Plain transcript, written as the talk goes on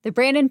The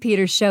Brandon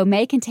Peters Show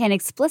may contain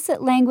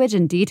explicit language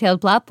and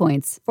detailed plot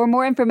points. For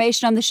more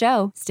information on the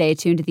show, stay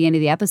tuned to the end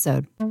of the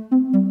episode.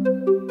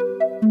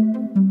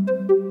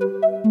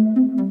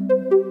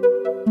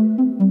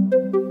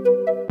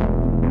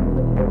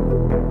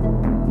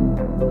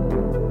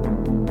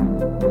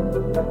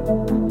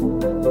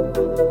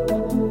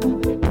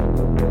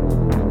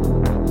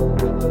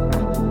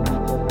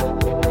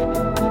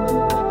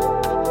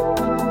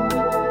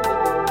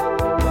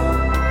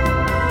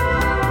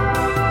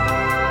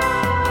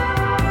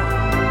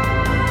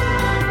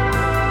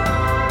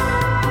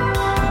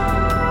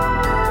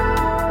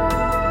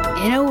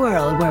 In a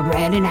world where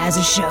Brandon has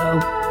a show,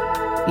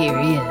 here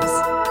he is.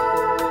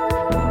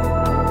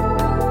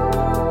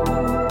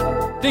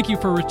 Thank you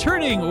for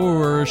returning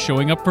or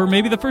showing up for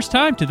maybe the first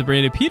time to the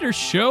Brandon Peters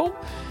Show.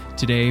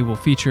 Today we'll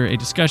feature a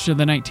discussion of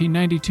the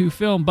 1992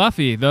 film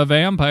Buffy, the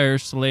Vampire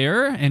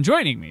Slayer. And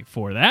joining me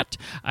for that,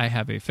 I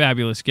have a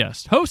fabulous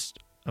guest, host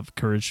of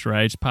Courage to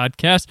Rise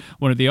podcast,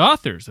 one of the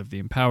authors of the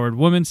Empowered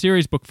Woman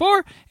series, Book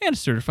 4, and a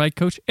certified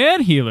coach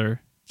and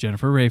healer,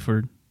 Jennifer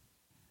Wreyford.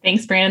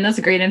 Thanks, Brandon. That's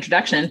a great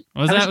introduction.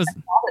 All the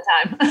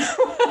time.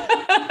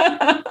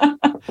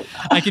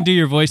 I can do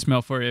your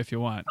voicemail for you if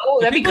you want. Oh,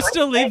 that'd be people great.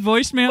 still leave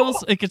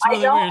voicemails? It gets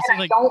really weird.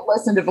 I don't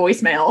listen to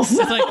voicemails.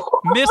 It's like,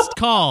 missed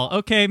call.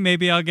 Okay,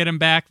 maybe I'll get them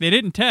back. They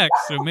didn't text,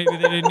 so maybe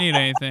they didn't need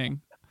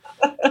anything.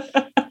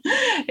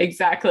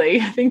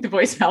 Exactly. I think the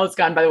voicemail has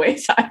gone by the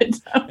wayside.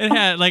 So. It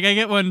had, I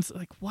get ones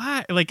like,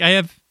 why? Like, I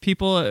have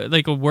people,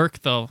 at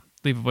work, they'll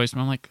leave a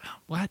voicemail. I'm like,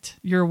 what?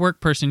 You're a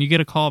work person. You get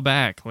a call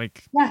back.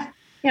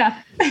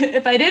 Yeah.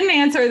 If I didn't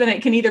answer, then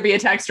it can either be a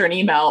text or an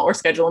email or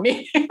schedule a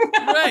meeting.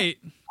 Right.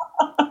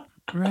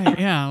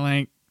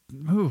 Yeah.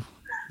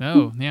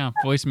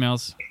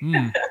 Voicemails.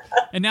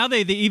 And now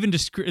they even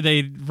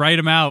they write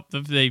them out.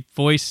 They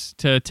voice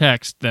to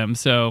text them.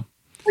 So,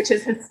 which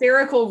is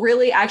hysterical.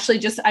 Really,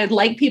 actually, I'd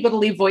like people to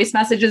leave voice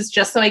messages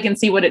just so I can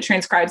see what it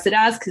transcribes it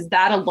as, because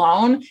that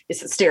alone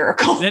is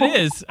hysterical. It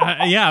is.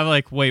 I'm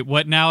like, wait,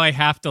 what? Now I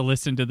have to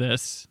listen to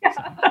this.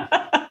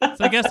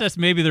 So I guess that's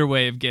maybe their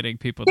way of getting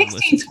people to 16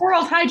 listen.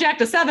 squirrels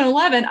hijacked a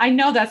 7-Eleven. I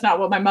know that's not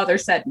what my mother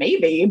said,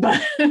 maybe,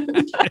 but.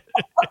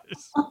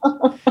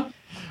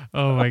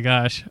 Oh my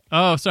gosh.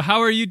 Oh, so how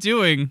are you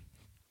doing?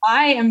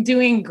 I am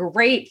doing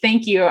great.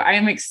 Thank you. I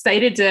am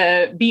excited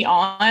to be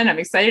on. I'm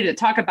excited to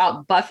talk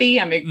about Buffy.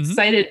 I'm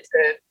excited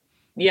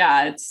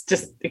it's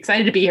just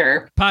excited to be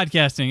here.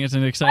 Podcasting is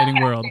an exciting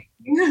world.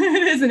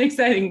 It is an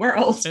exciting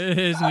world. It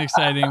is an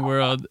exciting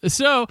world.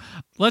 So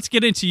let's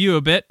get into you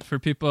a bit for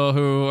people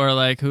who are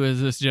like, who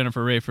is this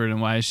Jennifer Wreyford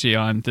and why is she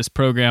on this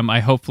program I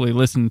hopefully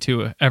listen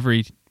to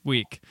every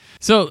week.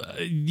 So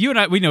you and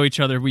I, we know each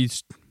other. We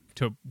used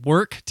to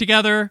work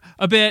together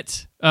a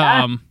bit.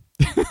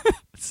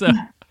 So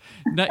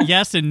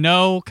yes and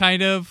no,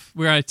 kind of.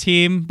 We're on a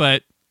team,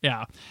 but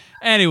yeah.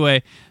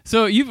 Anyway,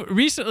 so you've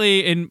recently,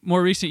 in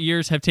more recent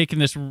years, have taken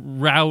this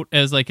route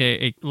as like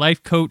a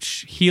life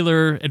coach,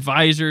 healer,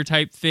 advisor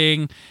type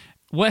thing.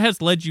 What has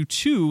led you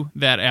to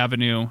that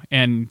avenue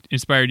and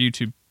inspired you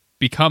to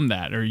become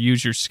that or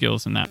use your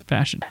skills in that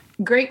fashion?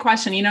 Great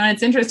question.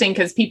 It's interesting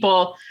because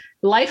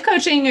life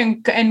coaching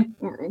and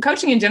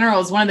coaching in general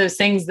is one of those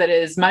things that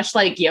is much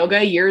like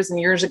yoga years and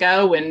years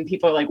ago when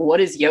people are like,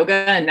 what is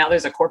yoga? And now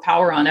there's a core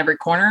power on every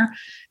corner.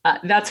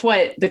 That's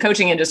what the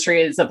coaching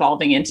industry is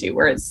evolving into,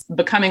 where it's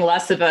becoming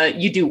less of a,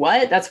 you do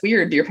what? That's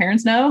weird. Do your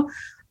parents know?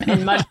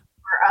 And much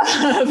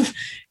more of,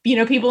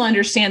 people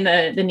understand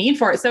the need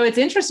for it. So it's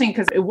interesting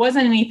because it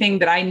wasn't anything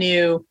that I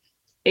knew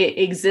it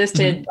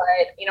existed, but,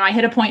 I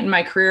hit a point in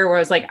my career where I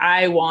was like,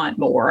 I want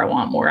more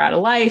out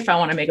of life. I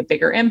want to make a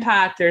bigger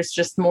impact. There's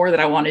just more that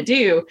I want to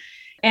do.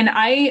 And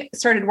I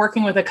started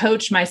working with a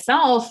coach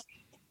myself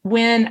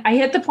when I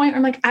hit the point where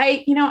I'm like,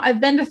 I've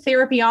been to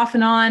therapy off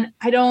and on.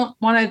 I don't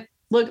want to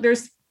look,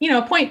 there's,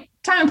 a point,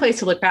 time and place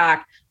to look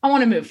back. I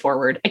want to move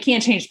forward. I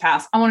can't change the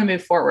past. I want to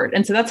move forward.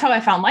 And so that's how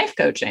I found life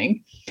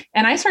coaching.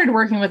 And I started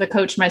working with a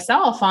coach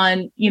myself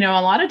on, a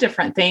lot of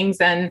different things.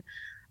 And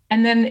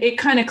then it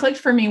kind of clicked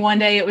for me one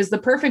day. It was the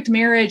perfect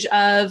marriage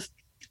of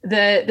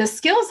the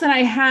skills that I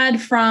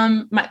had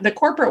from the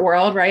corporate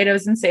world, right? I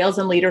was in sales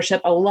and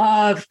leadership. I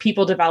love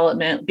people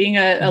development. Being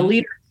a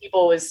leader of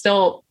people was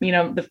still,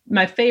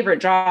 my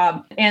favorite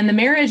job. And the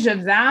marriage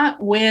of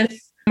that with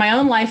my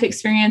own life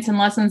experience and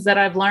lessons that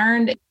I've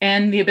learned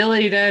and the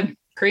ability to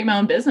create my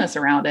own business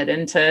around it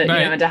and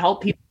to, to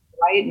help people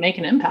make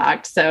an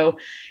impact. So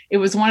it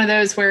was one of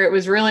those where it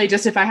was really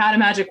just, if I had a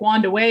magic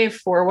wand to wave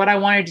for what I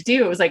wanted to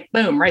do, it was like,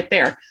 boom, right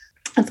there.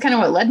 That's kind of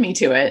what led me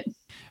to it.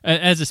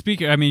 As a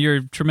speaker, I mean, you're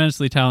a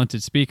tremendously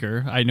talented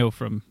speaker. I know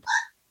from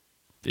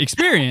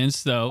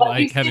experience, though. Well,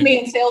 you see me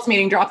in sales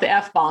meeting drop the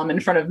F-bomb in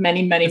front of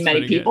many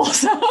people.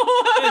 So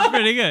it's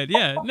pretty good.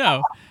 Yeah,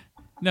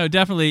 no,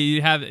 definitely.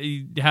 You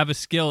have a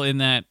skill in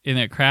that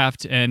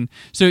craft. And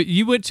so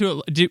you went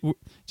to did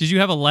you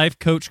have a life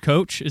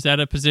coach? Is that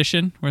a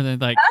position where they're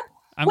like,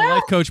 I'm a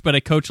life coach, but I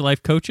coach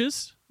life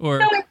coaches?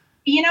 Or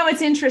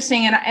it's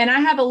interesting, and I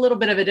have a little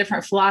bit of a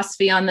different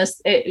philosophy on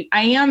this.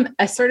 I am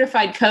a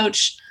certified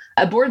coach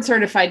a board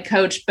certified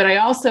coach, but I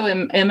also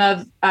am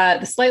of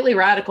the slightly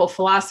radical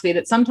philosophy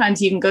that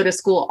sometimes you can go to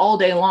school all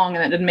day long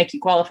and that doesn't make you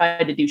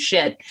qualified to do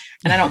shit.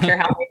 And I don't care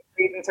how many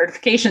degrees and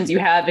certifications you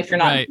have if you're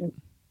not right.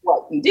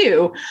 what you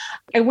do.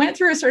 I went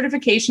through a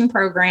certification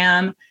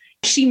program.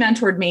 She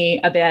mentored me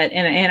a bit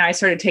and I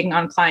started taking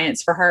on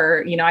clients for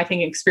her. I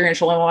think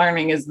experiential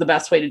learning is the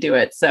best way to do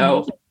it.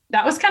 So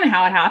that was kind of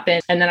how it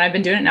happened. And then I've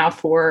been doing it now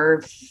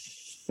for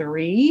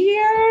 3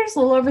 years, a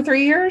little over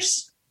 3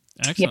 years.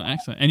 Excellent.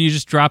 Excellent. And you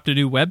just dropped a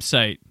new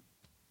website.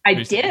 I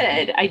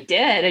did. I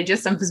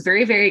was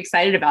very, very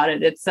excited about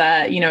it. It's,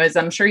 as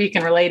I'm sure you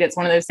can relate, it's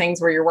one of those things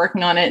where you're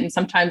working on it. And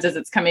sometimes as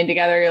it's coming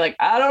together, you're like,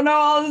 I don't know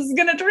how this is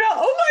going to turn out.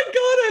 Oh my God,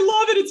 I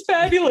love it. It's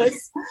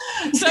fabulous.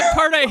 That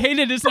part I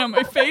hated is not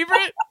my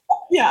favorite.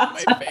 Yeah.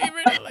 My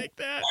favorite. I like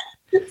that.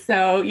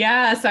 So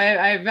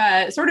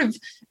I've sort of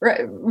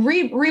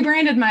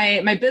rebranded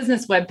my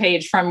business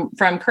webpage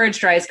from Courage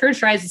to Rise. Courage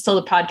to Rise is still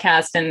the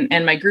podcast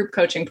and my group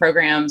coaching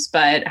programs,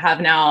 but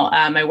have now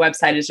my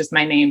website is just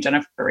my name,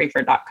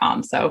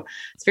 jenniferwreyford.com. So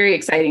it's very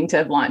exciting to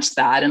have launched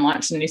that and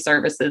launched some new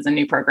services and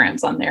new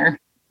programs on there.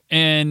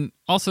 And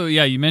also,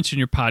 you mentioned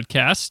your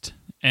podcast,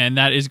 and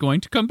that is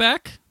going to come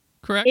back.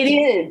 Correct? It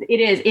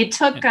is. It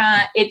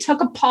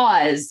took a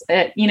pause,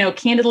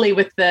 candidly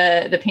with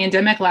the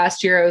pandemic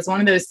last year. It was one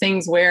of those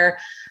things where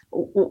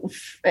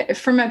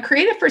from a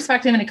creative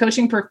perspective and a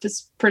coaching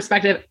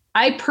perspective,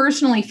 I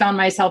personally found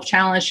myself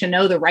challenged to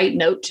know the right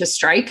note to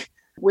strike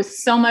with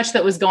so much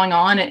that was going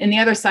on. And the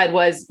other side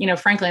was,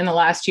 frankly, in the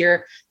last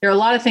year, there are a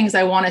lot of things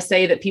I want to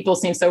say that people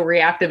seem so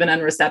reactive and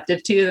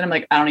unreceptive to that I'm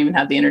like, I don't even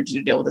have the energy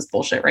to deal with this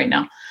bullshit right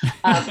now.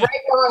 Right,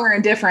 wrong, or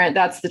indifferent,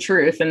 that's the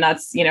truth. And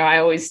that's, I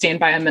always stand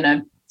by, I'm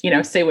going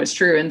to, say what's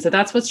true. And so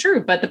that's what's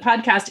true. But the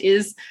podcast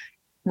is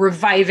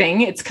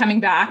reviving. It's coming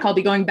back. I'll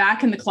be going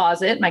back in the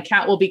closet. My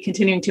cat will be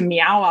continuing to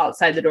meow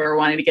outside the door,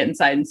 wanting to get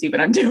inside and see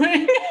what I'm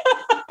doing.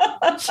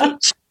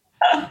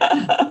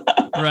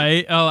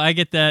 Right. Oh, I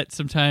get that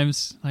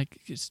sometimes. Like,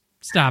 just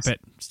stop it.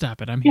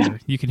 I'm here.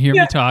 You can hear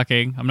me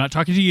talking. I'm not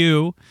talking to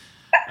you.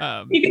 You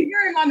can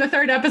hear him on the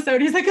 3rd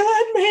episode. He's like,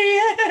 let me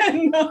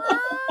in.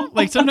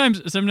 Like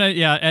sometimes,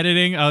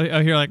 editing,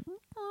 I'll hear like,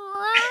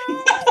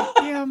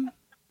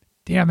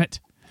 damn it.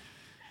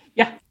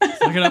 Yeah.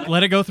 Look it up.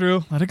 Let it go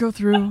through.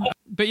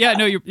 But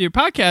your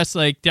podcast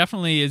like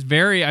definitely is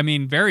very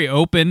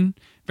open.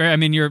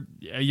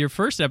 Your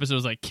first episode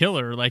was like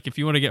killer. Like if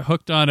you want to get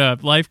hooked on a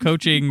life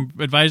coaching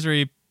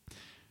advisory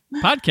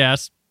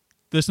podcast,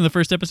 listen to the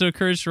first episode of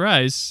Courage to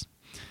Rise.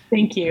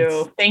 Thank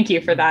you. Thank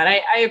you for that.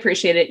 I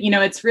appreciate it.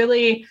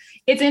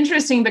 It's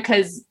interesting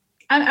because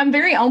I'm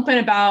very open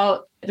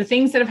about the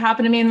things that have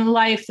happened to me in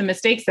life, the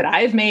mistakes that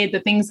I've made, the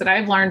things that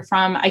I've learned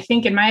from. I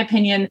think in my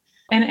opinion,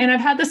 and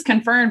I've had this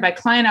confirmed by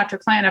client after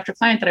client after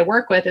client that I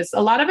work with, is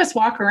a lot of us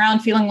walk around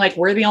feeling like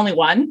we're the only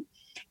one.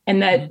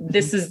 And that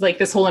this is like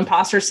this whole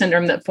imposter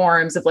syndrome that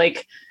forms of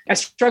like, I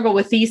struggle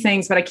with these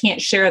things, but I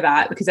can't share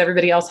that because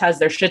everybody else has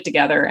their shit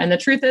together. And the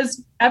truth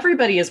is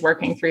everybody is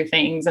working through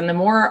things. And the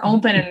more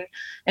open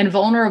and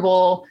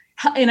vulnerable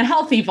in a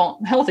healthy,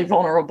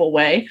 vulnerable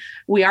way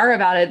we are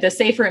about it, the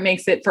safer it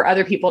makes it for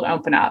other people to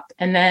open up.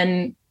 And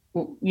then,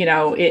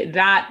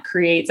 that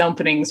creates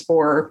openings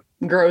for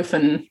growth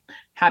and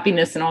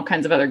happiness and all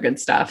kinds of other good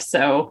stuff.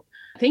 So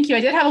thank you.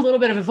 I did have a little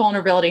bit of a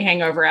vulnerability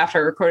hangover after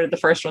I recorded the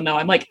first one, though.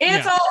 I'm like,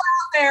 it's all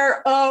out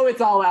there. Oh, it's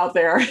all out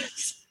there.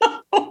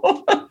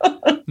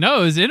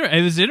 No,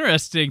 it was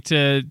interesting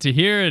to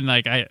hear. And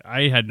like,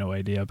 I had no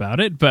idea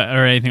about it,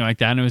 or anything like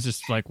that. And it was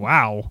just like,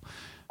 wow,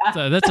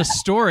 that's a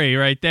story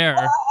right there.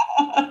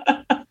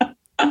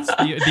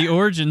 It's the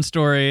origin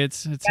story.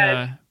 It's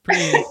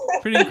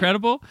pretty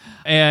incredible.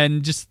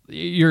 And just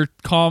you're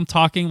calm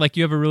talking, like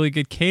you have a really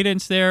good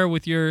cadence there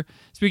with your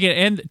speaking,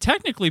 and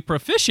technically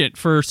proficient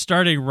for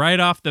starting right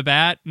off the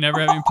bat, never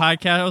having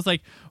podcast. I was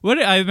like,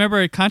 I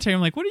remember contacting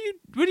him like, what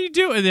do you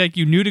do? And like,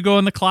 you knew to go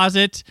in the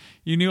closet.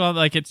 You knew all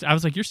I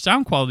was like, your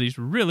sound quality is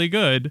really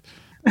good.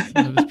 So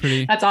it was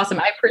pretty. That's awesome.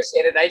 I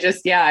appreciate it. I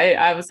just,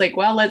 I was like,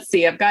 well, let's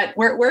see. I've got,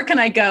 where can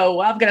I go?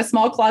 Well, I've got a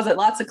small closet,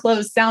 lots of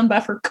clothes, sound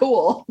buffer.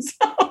 Cool.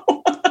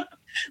 So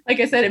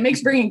like I said, it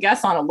makes bringing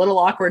guests on a little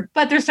awkward,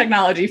 but there's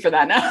technology for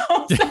that now.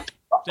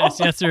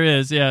 Yes, there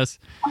is. Yes.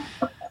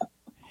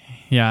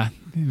 Yeah.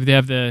 They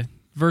have the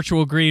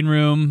virtual green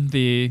room,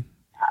 the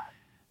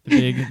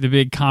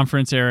big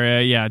conference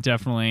area. Yeah,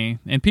 definitely.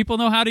 And people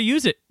know how to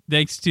use it.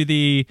 Thanks to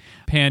the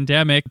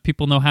pandemic,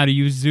 people know how to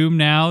use Zoom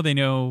now. They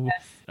know.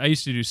 Yes. I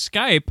used to do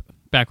Skype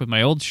back with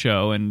my old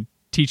show and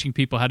teaching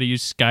people how to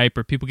use Skype,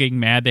 or people getting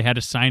mad they had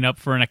to sign up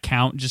for an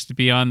account just to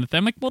be on the thing.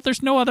 I'm like, well,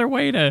 there's no other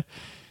way to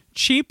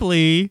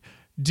cheaply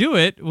do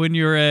it when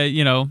you're a,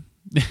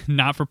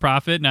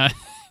 not-for-profit,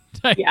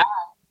 type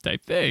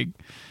thing.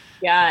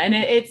 Yeah. And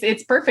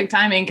it's perfect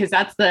timing because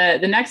that's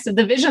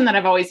the vision that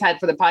I've always had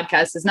for the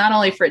podcast is not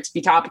only for it to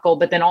be topical,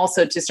 but then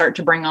also to start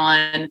to bring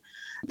on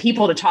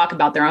people to talk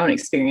about their own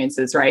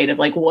experiences, right? Of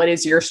like, what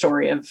is your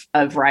story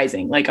of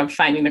rising, like of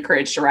finding the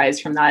courage to rise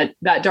from that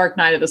dark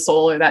night of the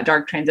soul or that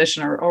dark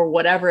transition or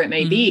whatever it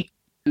may be.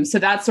 So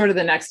that's sort of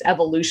the next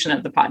evolution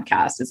of the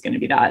podcast is going to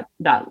be that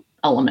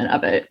element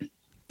of it.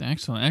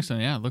 Excellent.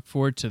 Excellent. Yeah. Look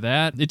forward to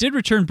that. It did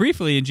return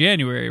briefly in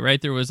January,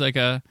 right? There was like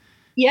a...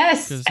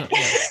 Yes.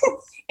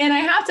 And I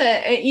have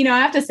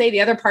to say the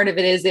other part of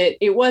it is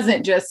it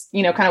wasn't just,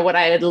 kind of what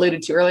I had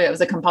alluded to earlier. It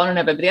was a component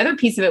of it. But the other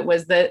piece of it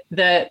was that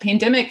the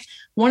pandemic,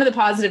 one of the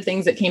positive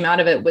things that came out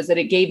of it was that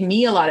it gave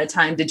me a lot of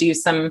time to do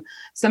some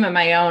of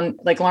my own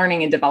like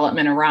learning and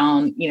development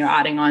around,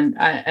 adding on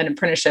an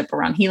apprenticeship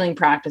around healing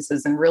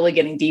practices and really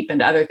getting deep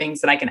into other things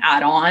that I can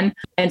add on.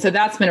 And so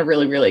that's been a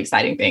really, really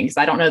exciting thing because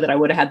I don't know that I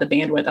would have had the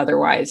bandwidth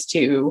otherwise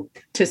to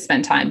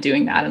spend time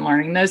doing that and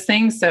learning those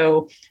things.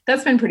 So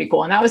that's been pretty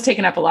cool. And that was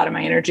taking up a lot of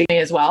my energy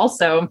as well.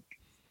 So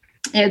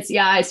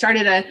I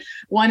started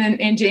one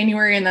in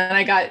January and then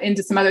I got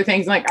into some other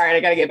things. I'm like, all right, I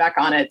got to get back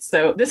on it.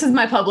 So this is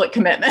my public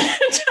commitment.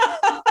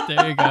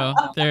 There you go.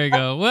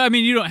 Well, I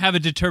mean, you don't have a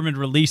determined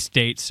release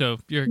date, so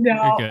you're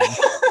good.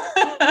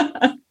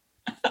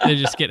 They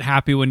just get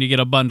happy when you get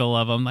a bundle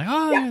of them. Like,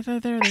 oh, yeah. There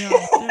they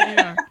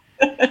are.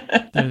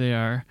 There they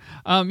are.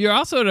 You're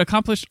also an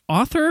accomplished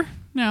author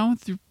now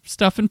with your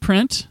stuff in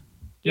print.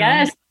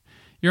 Yes.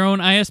 Your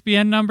own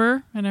ISBN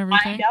number and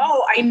everything.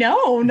 I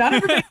know. Not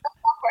everybody.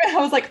 I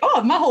was like,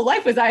 oh, my whole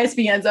life was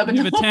ISBNs up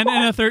until you have a 10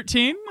 and a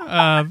 13.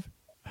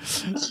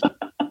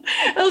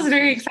 It was a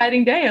very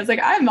exciting day. I was like,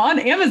 I'm on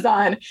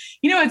Amazon.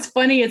 It's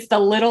funny. It's the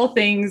little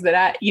things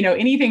that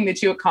anything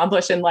that you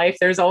accomplish in life,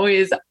 there's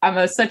always,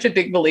 such a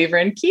big believer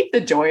in keep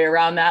the joy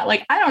around that.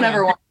 Like, I don't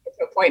ever want to get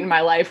to a point in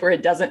my life where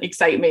it doesn't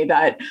excite me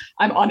that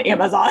I'm on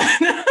Amazon.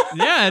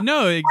 Yeah,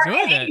 no,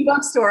 enjoy that. Any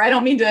bookstore. I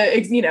don't mean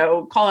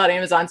to, call out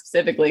Amazon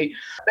specifically,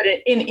 but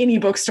in any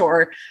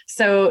bookstore.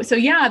 So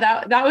yeah,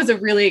 that was a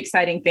really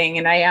exciting thing.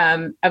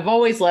 And I've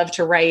always loved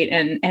to write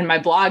and my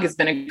blog has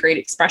been a great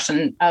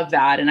expression of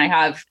that. And I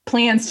have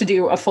plans to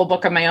do a full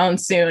book of my own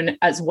soon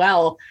as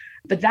well.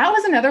 But that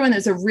was another one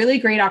that's a really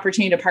great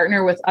opportunity to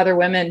partner with other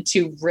women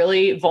to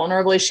really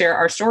vulnerably share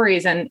our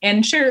stories and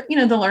share,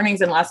 the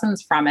learnings and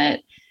lessons from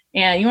it.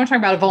 And you want to talk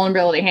about a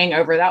vulnerability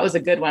hangover? That was a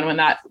good one when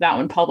that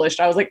one published.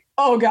 I was like,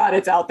 oh God,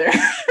 it's out there.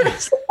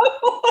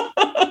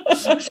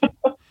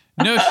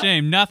 No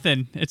shame,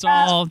 nothing. It's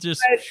all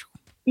just...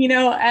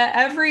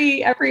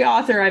 every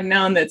author I've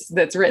known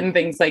that's written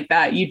things like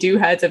that,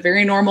 it's a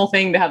very normal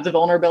thing to have the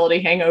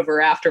vulnerability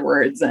hangover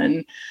afterwards.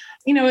 And,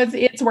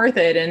 it's worth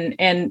it.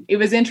 And it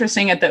was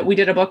interesting we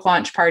did a book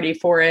launch party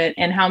for it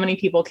and how many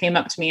people came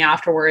up to me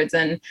afterwards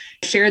and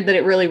shared that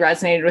it really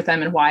resonated with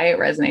them and why it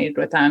resonated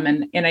with them.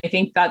 And I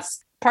think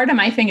that's part of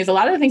my thing is a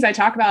lot of the things I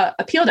talk about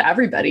appeal to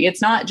everybody.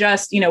 It's not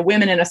just,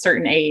 women in a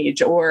certain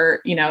age or,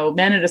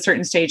 men at a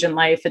certain stage in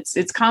life.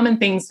 It's common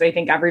things that I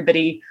think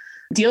everybody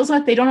deals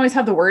with. They don't always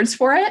have the words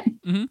for it.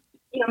 Mm-hmm.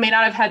 May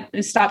not have had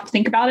to stop to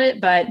think about it,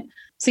 but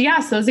so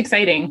it's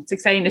exciting. It's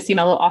exciting to see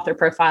my little author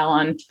profile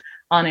on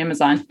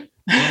Amazon.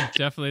 Yeah,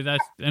 definitely.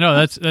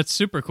 That's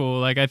super cool.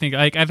 Like, I think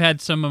I've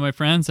had some of my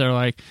friends that are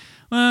like,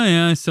 well,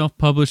 yeah, I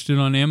self-published it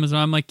on Amazon.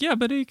 I'm like, yeah,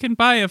 but you can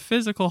buy a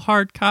physical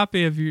hard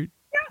copy of your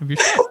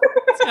stuff.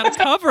 It's got a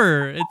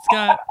cover.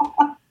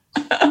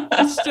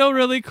 It's still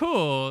really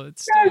cool.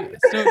 It's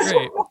still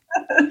great.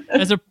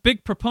 As a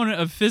big proponent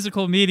of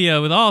physical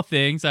media with all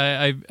things,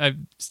 I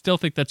still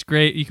think that's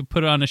great. You can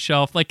put it on a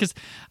shelf. Like, because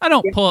I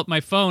don't pull up my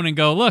phone and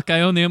go, look,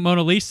 I own the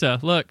Mona Lisa.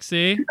 Look,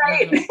 see?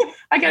 Right.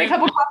 I got a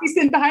couple copies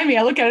sitting behind me.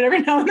 I look at it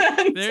every now and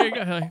then. There you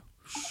go.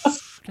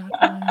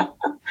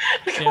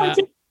 Yeah.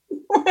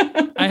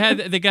 I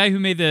had the guy who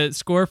made the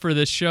score for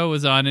this show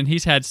was on, and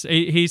he's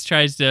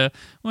tries to,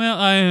 well,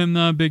 I am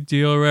not a big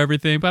deal or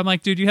everything, but I'm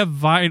like, dude, you have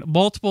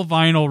multiple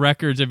vinyl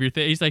records of your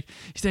thing. He's like,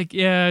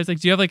 yeah. He's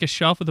like, do you have like a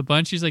shelf with a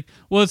bunch? He's like,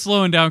 well, it's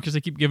slowing down because I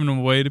keep giving them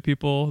away to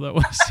people that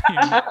want to see them.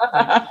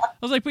 I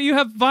was like, but you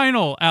have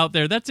vinyl out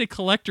there. That's a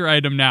collector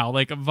item now.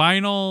 Like a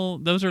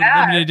vinyl, those are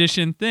limited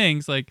edition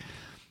things. Like,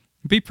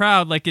 be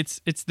proud. Like it's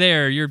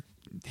there. Your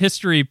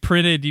history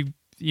printed.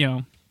 You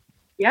know.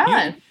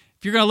 Yeah.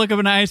 If you're gonna look up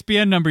an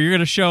ISBN number, you're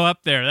gonna show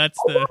up there. That's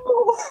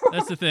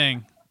the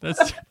thing.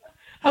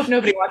 Hope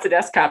nobody wants a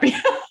desk copy.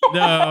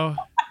 No.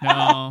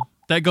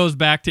 That goes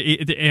back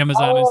to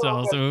Amazon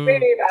itself.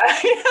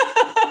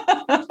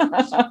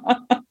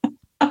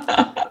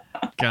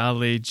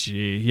 Golly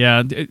gee,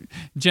 yeah.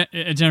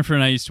 Jennifer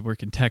and I used to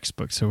work in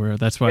textbooks, so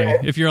that's why.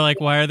 If you're like,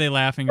 why are they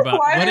laughing about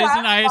what is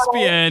an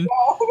ISBN?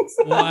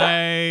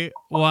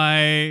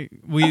 Why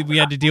we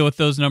had to deal with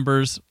those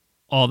numbers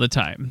all the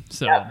time.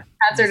 So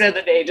answer to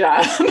the day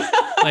job.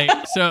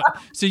 so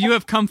you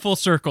have come full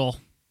circle.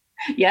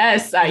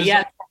 Yes,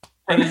 yes.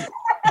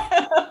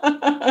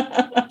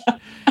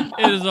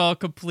 It is all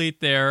complete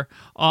there.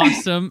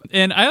 Awesome.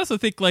 And I also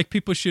think like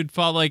people should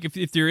follow, like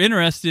if you're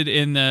interested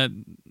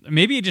in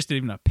maybe just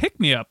even a pick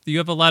me up. You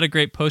have a lot of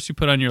great posts you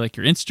put on your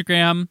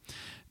Instagram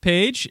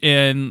page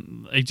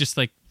and just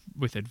like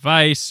with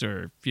advice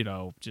or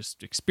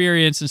just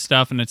experience and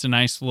stuff. And it's a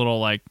nice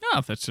little if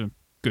that's a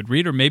good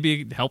reader,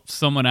 maybe it helps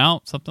someone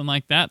out, something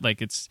like that.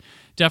 Like it's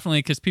definitely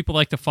because people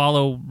like to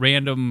follow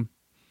random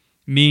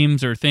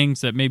memes or things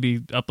that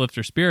maybe uplift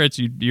their spirits.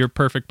 You're a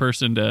perfect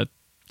person to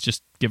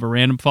just give a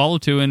random follow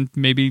to, and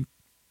maybe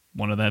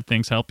one of that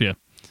things help you.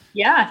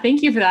 Yeah,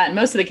 thank you for that. And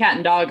most of the cat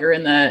and dog are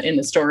in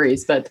the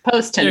stories, but the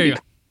posts tend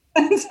to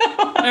be.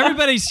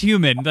 Everybody's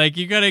human. Like,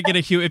 you gotta get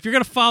if you're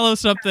gonna follow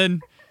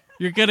something,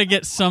 you're gonna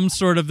get some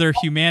sort of their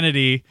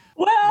humanity.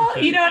 Well,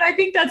 and I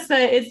think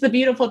it's the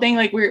beautiful thing.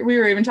 Like we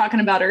were even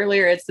talking about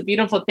earlier, it's the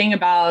beautiful thing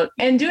about,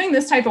 and doing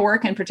this type of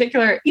work in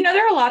particular,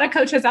 there are a lot of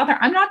coaches out there.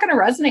 I'm not going to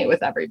resonate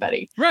with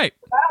everybody. Right.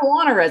 I don't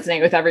want to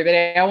resonate with everybody.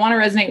 I want to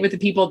resonate with the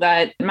people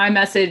that my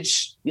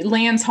message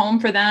lands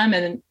home for them.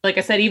 And like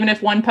I said, even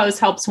if one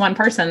post helps one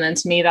person, then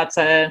to me, that's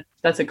a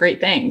great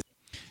thing.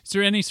 Is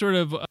there any sort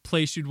of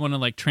place you'd want to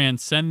like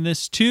transcend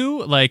this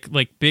to, like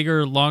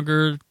bigger,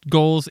 longer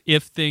goals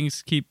if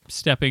things keep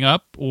stepping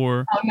up?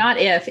 Or not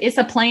if, it's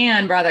a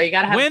plan, brother. You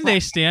gotta have when they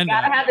stand. You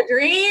gotta have a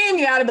dream.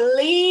 You gotta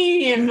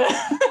believe.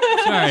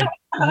 Sorry,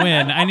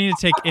 when I need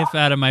to take if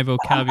out of my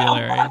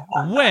vocabulary.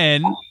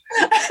 When.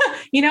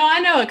 I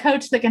know a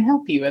coach that can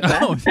help you with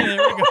that. Oh,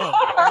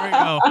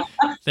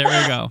 there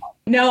we go.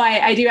 No,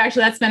 I do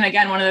actually. That's been,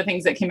 again, one of the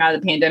things that came out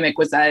of the pandemic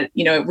was that,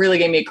 it really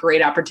gave me a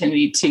great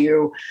opportunity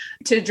to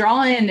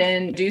draw in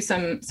and do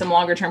some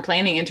longer term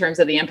planning in terms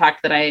of the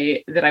impact that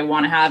I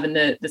want to have and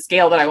the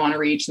scale that I want to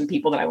reach and the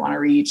people that I want to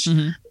reach.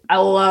 Mm-hmm. I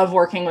love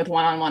working with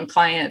one-on-one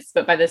clients,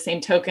 but by the same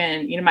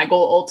token, my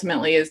goal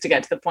ultimately is to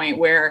get to the point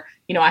where,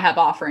 I have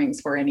offerings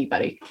for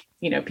anybody,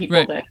 people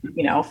right. that,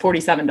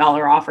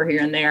 $47 offer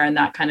here and there and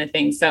that kind of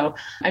thing. So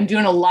I'm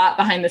doing a lot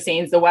behind the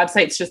scenes. The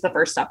website's just the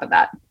first step of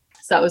that.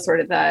 So that was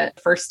sort of the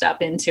first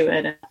step into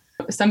it.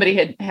 Somebody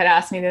had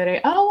asked me the other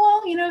day,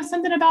 oh, well,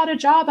 something about a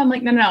job. I'm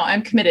like, no,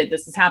 I'm committed.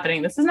 This is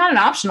happening. This is not an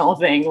optional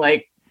thing.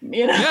 Like,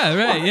 Yeah,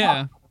 right.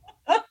 Yeah.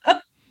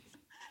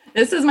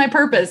 This is my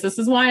purpose. This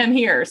is why I'm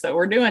here. So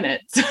we're doing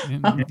it.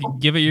 You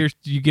give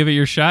it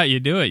your shot.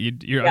 You do it.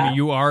 I mean,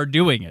 you are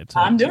doing it.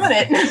 I'm doing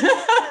it.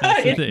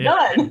 It's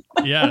done.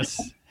 Yes.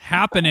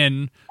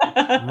 Happening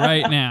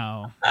right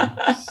now.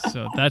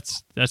 So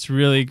that's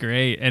really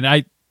great. And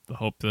I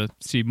hope to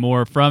see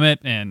more from it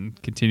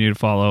and continue to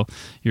follow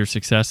your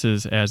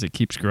successes as it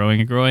keeps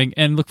growing and growing,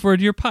 and look forward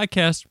to your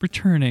podcast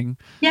returning.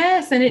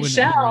 Yes, and it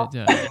shall.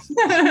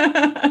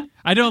 It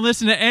I don't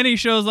listen to any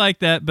shows like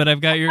that, but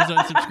I've got yours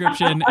on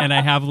subscription and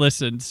I have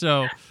listened.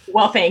 So,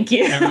 well, thank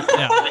you.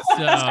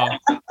 So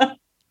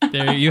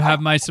there you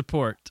have my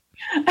support.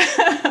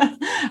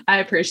 I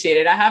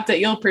appreciate it.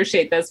 You'll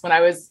appreciate this. When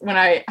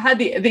I had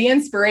the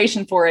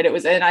inspiration for it,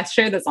 and I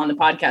shared this on the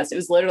podcast, it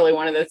was literally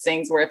one of those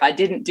things where if I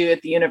didn't do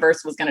it, the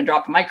universe was going to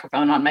drop a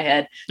microphone on my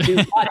head. Do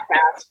a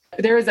podcast.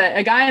 There was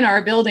a guy in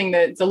our building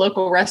that's a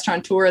local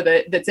restaurateur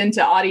that's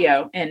into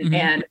audio. And, mm-hmm.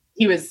 and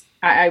he was,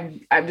 I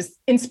was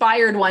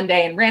inspired one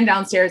day and ran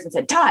downstairs and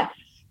said, Todd,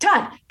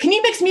 can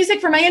you mix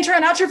music for my intro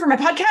and outro for my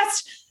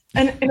podcast?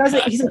 And I was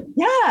like, he's like,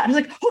 yeah. I was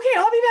like, okay,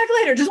 I'll be back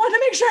later. Just wanted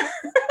to make sure.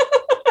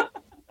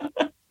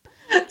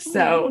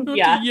 So,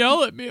 yeah. Don't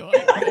yell at me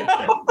like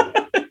that.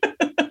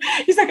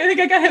 He's like, I think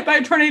I got hit by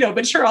a tornado,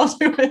 but sure, I'll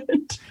do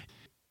it.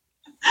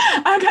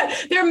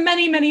 There are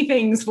many, many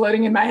things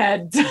floating in my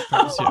head.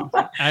 Excellent.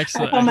 I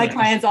tell my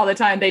clients all the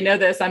time, they know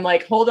this. I'm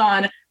like, hold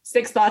on,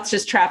 6 thoughts,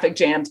 just traffic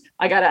jammed.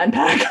 I got to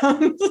unpack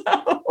them. So.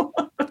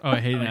 Oh, I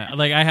hate that.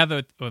 Like, I have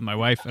that with my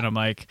wife, and I'm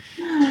like,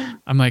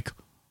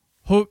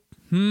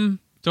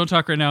 don't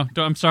talk right now.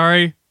 I'm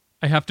sorry.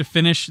 I have to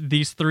finish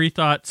these 3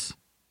 thoughts.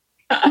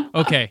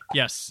 Okay.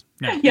 Yes.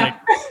 No, yeah.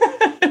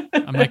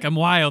 I'm like, I'm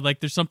wild. Like,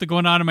 there's something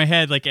going on in my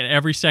head. Like, at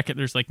every second,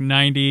 there's like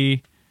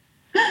 90.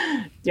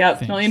 Yep.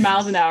 Things. million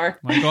miles an hour.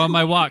 When I go on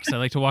my walks, I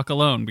like to walk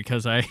alone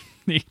because I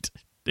need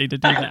to do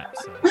that.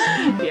 So.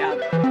 Yeah.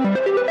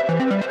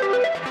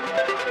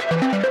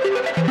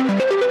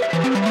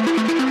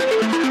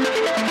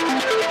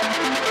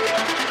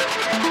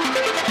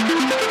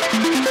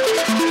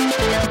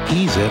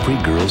 He's every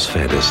girl's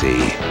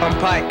fantasy. I'm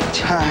Pike.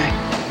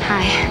 Hi.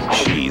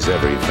 She's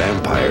every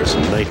vampire's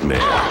nightmare.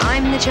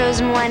 I'm the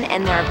chosen one,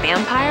 and there are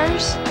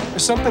vampires?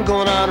 There's something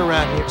going on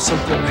around here.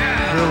 Something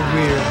real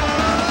weird.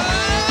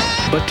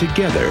 But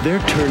together,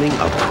 they're turning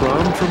a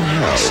prom from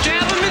hell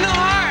Stab him in the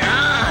heart!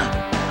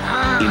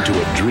 into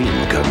a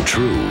dream come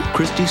true.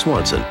 Christy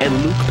Swanson and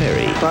Luke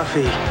Perry.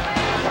 Buffy,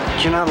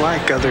 you're not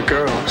like other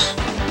girls.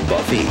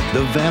 Buffy,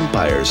 the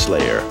Vampire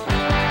Slayer.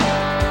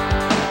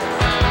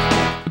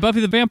 Buffy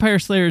the Vampire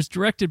Slayer is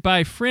directed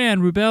by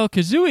Fran Rubel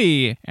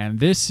Kazooie, and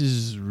this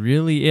is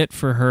really it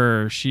for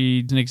her.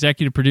 She's an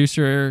executive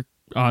producer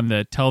on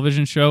the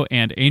television show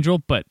and Angel,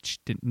 but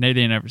they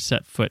didn't ever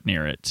set foot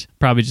near it.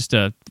 Probably just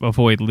to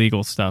avoid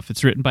legal stuff.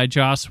 It's written by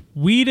Joss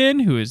Whedon,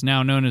 who is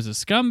now known as a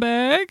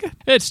scumbag.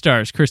 It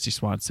stars Christy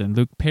Swanson,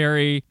 Luke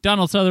Perry,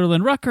 Donald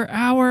Sutherland, Rutger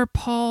Hauer,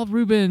 Paul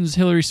Rubens,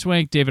 Hilary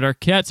Swank, David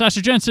Arquette,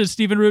 Sasha Jensen,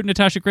 Stephen Root,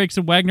 Natasha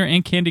Gregson Wagner,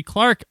 and Candy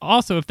Clark.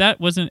 Also, if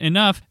that wasn't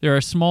enough, there are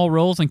small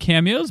roles and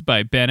cameos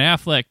by Ben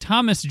Affleck,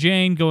 Thomas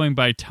Jane, going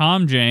by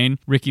Tom Jane,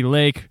 Ricky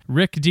Lake,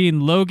 Rick Dean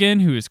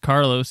Logan, who is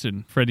Carlos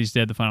in Freddy's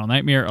Dead: The Final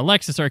Nightmare,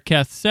 Alexis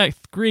Arquette,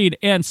 Seth Green,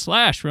 and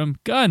Slash from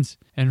Guns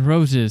N'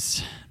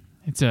 Roses.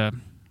 It's a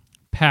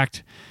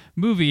packed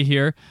movie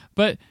here,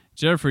 but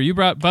Jennifer, you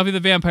brought Buffy the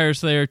Vampire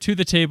Slayer to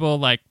the table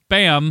like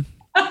bam.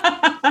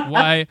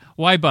 Why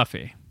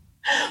Buffy?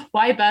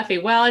 Why Buffy?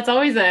 Well, it's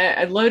always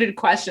a loaded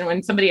question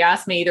when somebody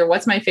asks me either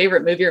what's my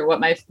favorite movie or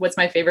what's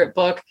my favorite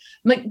book.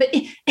 I'm like, but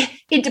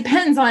it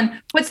depends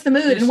on what's the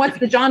mood and what's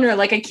the genre.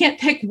 Like I can't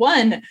pick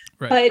one.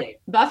 Right.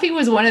 But Buffy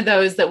was one of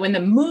those that when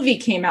the movie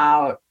came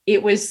out,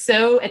 it was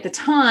so at the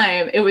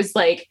time, it was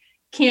like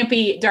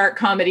campy, dark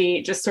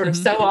comedy, just sort of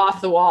so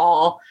off the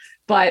wall.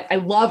 But I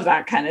love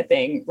that kind of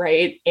thing,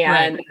 right?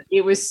 And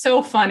it was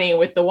so funny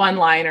with the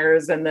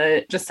one-liners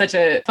and just such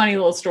a funny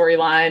little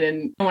storyline.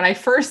 And when I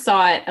first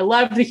saw it, I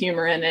loved the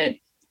humor in it,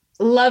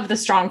 loved the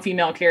strong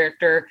female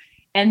character.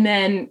 And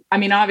then, I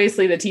mean,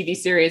 obviously the TV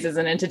series is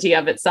an entity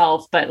of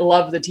itself, but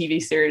love the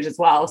TV series as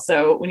well.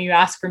 So when you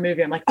ask for a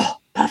movie, I'm like, oh,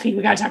 Buffy,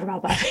 we got to talk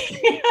about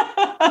Buffy.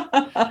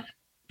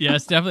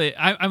 Yes, definitely.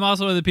 I'm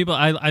also one of the people,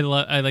 I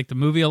like the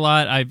movie a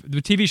lot.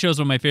 The TV show is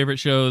one of my favorite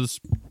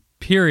shows,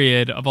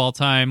 period, of all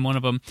time, one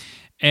of them,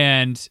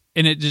 and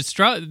it just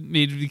struck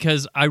me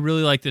because I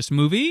really like this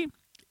movie,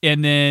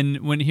 and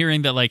then when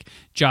hearing that like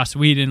Joss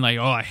Whedon, like,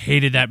 oh, I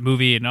hated that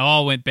movie and it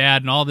all went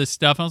bad and all this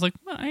stuff, I was like,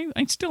 well,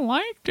 I still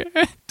liked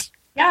it.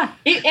 Yeah,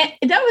 that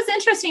was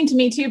interesting to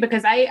me too,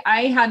 because I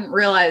hadn't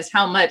realized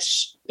how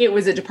much it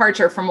was a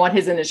departure from what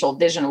his initial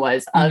vision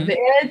was of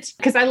it,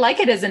 because I like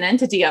it as an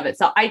entity of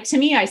itself. To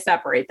me, I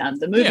separate them.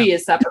 The movie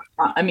is separate.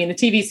 I mean, the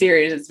TV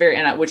series is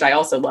which I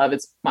also love.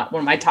 It's one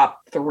of my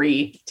top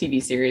 3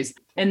 TV series.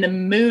 And the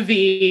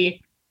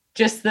movie,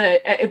 just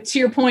to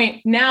your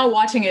point, now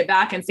watching it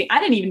back and seeing, I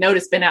didn't even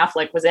notice Ben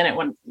Affleck was in it.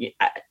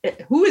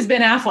 Who is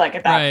Ben Affleck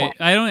at that point?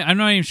 I'm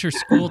not even sure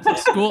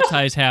school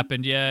ties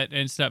happened yet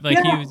and stuff. Like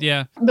he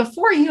was,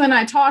 Before you and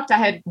I talked, I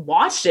had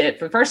watched it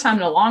for the first time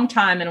in a long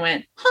time and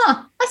went,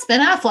 huh, that's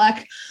Ben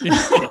Affleck.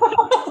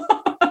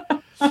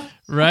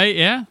 Right.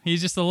 Yeah.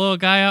 He's just a little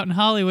guy out in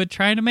Hollywood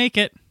trying to make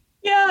it.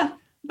 Yeah.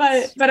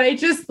 But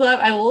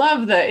I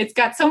love it's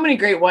got so many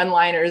great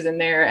one-liners in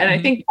there. And I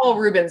think Paul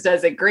Reubens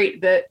does it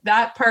great,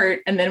 that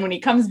part. And then when he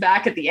comes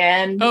back at the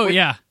end. Oh,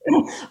 yeah.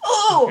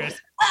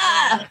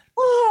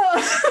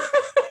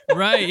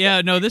 Right.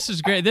 Yeah. No, this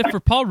is great. For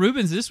Paul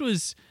Reubens, this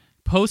was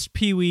post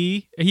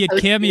Pee-wee. He had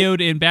cameoed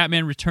in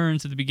Batman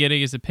Returns at the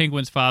beginning as the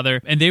Penguin's father.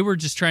 And they were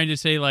just trying to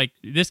say, like,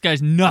 this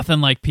guy's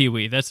nothing like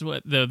Pee-wee. That's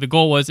what the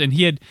goal was.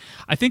 And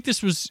I think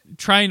this was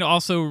trying to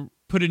also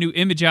put a new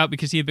image out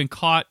because he had been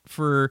caught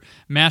for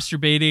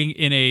masturbating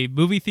in a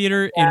movie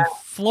theater in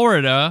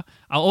Florida.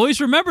 I'll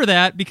always remember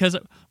that because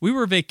we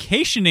were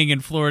vacationing in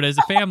Florida as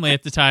a family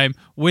at the time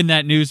when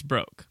that news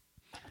broke.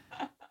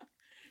 I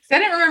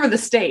didn't remember the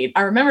state.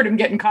 I remembered him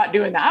getting caught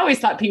doing that. I always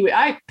thought Pee-wee.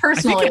 I'm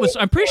pretty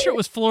sure it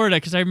was Florida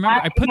because I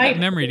put that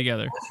memory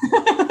together.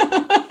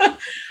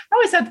 I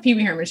always had the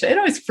Pee-wee Herman show. It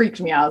always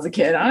freaked me out as a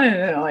kid. I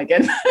didn't like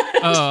it.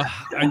 Oh,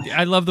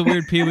 I love the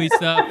weird Pee-wee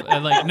stuff.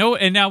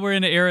 And now we're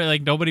in an era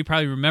like nobody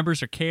probably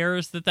remembers or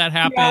cares that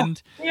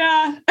happened.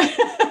 Yeah.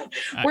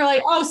 We're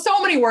like, oh,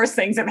 so many worse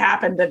things have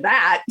happened than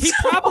that. He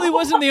probably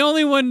wasn't the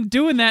only one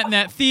doing that in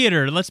that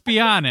theater. Let's be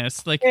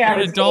honest. Like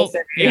an adult.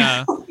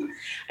 Yeah.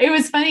 It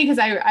was funny because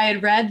I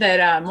had read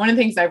that one of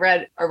the things I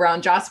read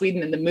around Joss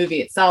Whedon in the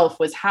movie itself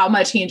was how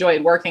much he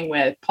enjoyed working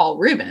with Paul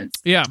Reubens.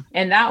 Yeah.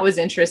 And that was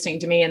interesting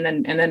to me. And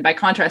then by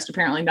contrast,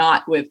 apparently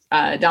not with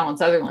Donald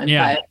Sutherland,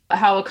 but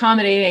how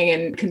accommodating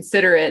and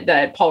considerate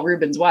that Paul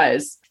Reubens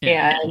was.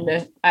 Yeah.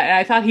 And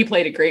I thought he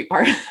played a great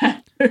part of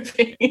that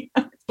movie.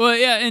 Well,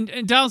 yeah.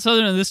 And Donald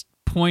Sutherland at this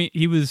point,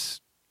 he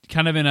was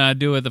kind of in a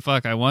do what the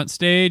fuck I want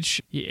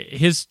stage.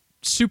 His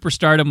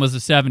superstardom was the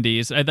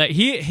 70s. I thought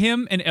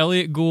him and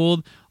Elliot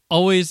Gould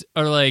always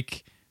are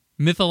like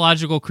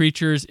mythological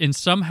creatures, and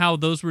somehow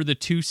those were the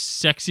 2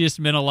 sexiest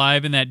men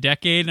alive in that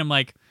decade. And I'm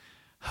like,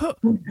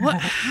 what?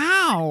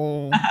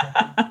 How?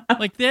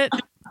 Like that?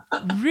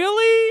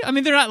 Really? I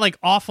mean, they're not like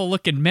awful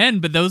looking men,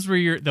 but those were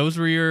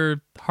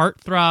your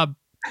heartthrob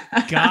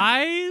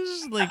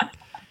guys. Like,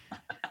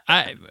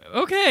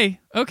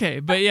 okay,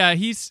 but yeah,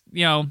 he's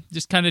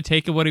just kind of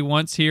taking what he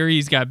wants here.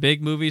 He's got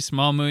big movies,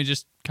 small movies,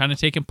 just kind of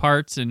taking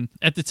parts. And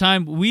at the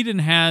time, Whedon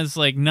has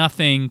like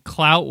nothing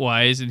clout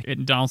wise,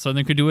 and Donald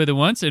Sutherland could do what he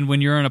wants. And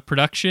when you're in a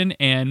production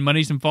and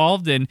money's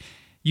involved, and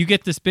you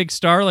get this big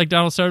star like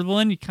Donald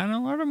Sutherland, you kind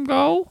of let him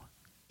go.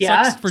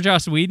 Yeah, sucks for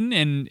Joss Whedon,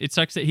 and it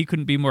sucks that he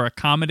couldn't be more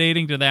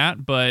accommodating to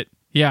that. But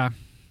yeah,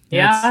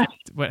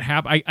 what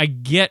happened. I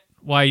get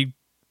why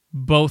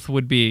both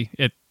would be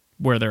at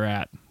where they're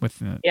at with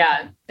it.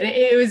 Yeah.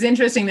 It was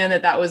interesting then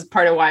that was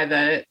part of why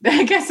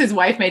I guess his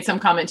wife made some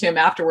comment to him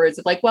afterwards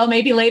of like, well,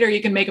 maybe later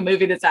you can make a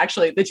movie that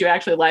you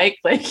actually like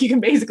you can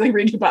basically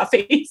redo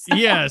Buffy. So.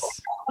 Yes.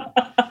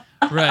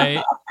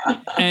 Right.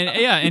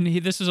 And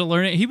this was a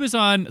learning. He was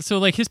on, so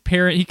like his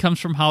parent, he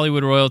comes from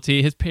Hollywood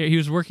royalty. He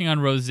was working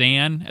on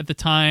Roseanne at the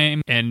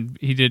time, and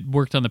he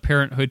worked on the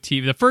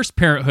first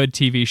Parenthood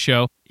TV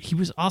show. He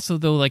was also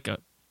though like a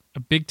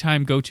big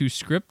time go-to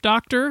script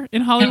doctor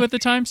in Hollywood at the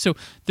time. So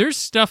there's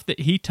stuff that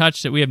he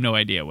touched that we have no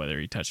idea whether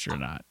he touched it or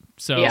not.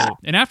 So,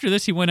 and after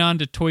this, he went on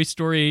to Toy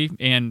Story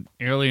and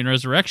Alien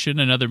Resurrection,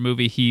 another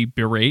movie he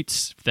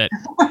berates that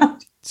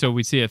So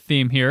we see a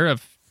theme here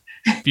of,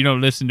 if you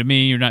don't listen to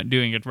me, you're not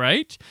doing it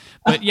right.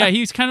 But yeah,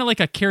 he's kind of like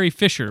a Carrie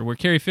Fisher, where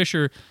Carrie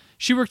Fisher,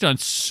 she worked on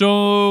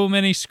so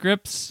many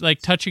scripts,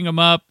 like touching them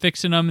up,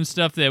 fixing them and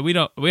stuff, that we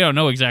don't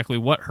know exactly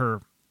what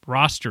her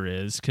roster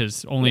is,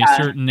 because only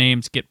certain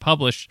names get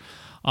published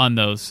on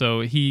those.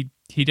 So he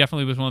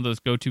definitely was one of those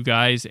go-to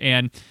guys.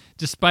 And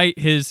despite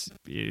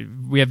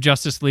we have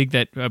Justice League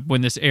that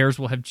when this airs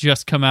will have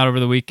just come out over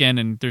the weekend,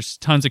 and there's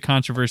tons of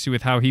controversy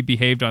with how he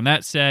behaved on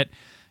that set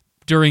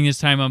during his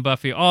time on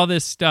Buffy, all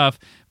this stuff.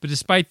 But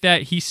despite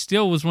that, he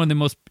still was one of the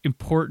most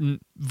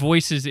important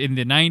voices in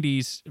the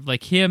 90s.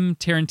 Like him,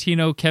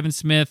 Tarantino, Kevin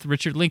Smith,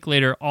 Richard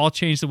Linklater all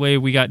changed the way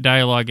we got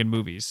dialogue in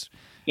movies.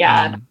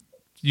 Yeah.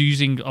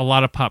 Using a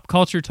lot of pop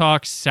culture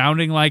talk,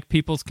 sounding like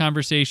people's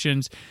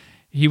conversations.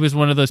 He was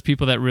one of those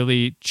people that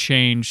really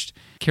changed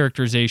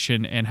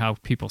characterization and how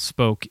people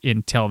spoke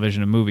in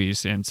television and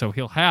movies. And so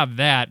he'll have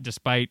that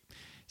despite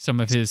some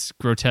of his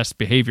grotesque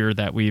behavior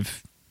that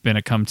we've been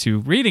come to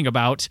reading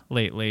about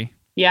lately.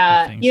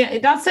 Yeah,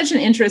 that's such an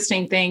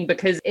interesting thing,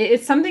 because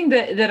it's something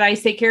that I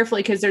say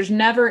carefully, because there's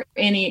never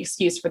any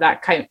excuse for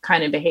that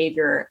kind of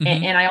behavior.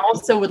 Mm-hmm. And I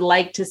also would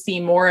like to see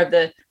more of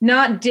the,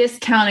 not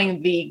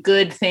discounting the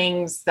good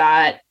things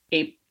that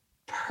a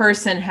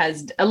person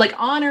has, like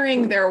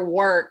honoring their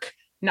work,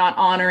 not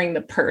honoring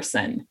the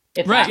person.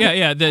 Right.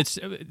 Yeah. There's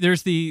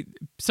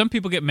some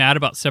people get mad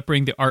about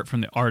separating the art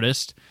from the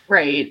artist.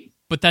 Right.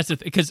 But that's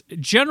because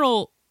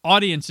general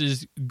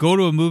audiences go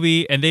to a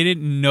movie and they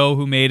didn't know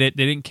who made it.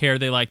 They didn't care.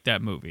 They liked that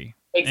movie.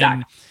 Exactly.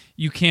 And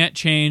you can't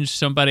change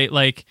somebody.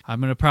 Like, I'm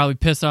going to probably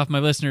piss off my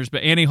listeners,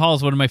 but Annie Hall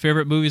is one of my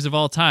favorite movies of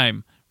all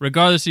time.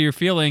 Regardless of your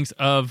feelings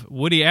of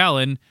Woody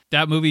Allen,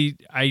 that movie,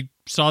 I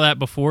saw that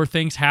before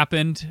things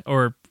happened,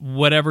 or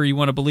whatever you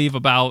want to believe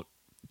about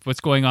what's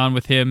going on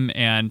with him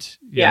and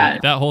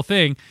that whole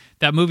thing.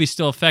 That movie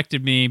still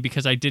affected me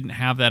because I didn't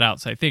have that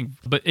outside thing.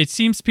 But it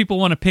seems people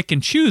want to pick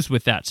and choose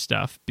with that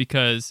stuff,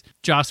 because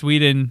Joss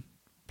Whedon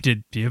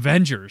did The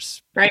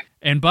Avengers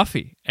and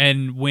Buffy.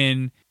 And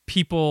when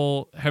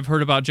people have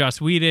heard about Joss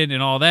Whedon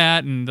and all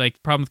that, and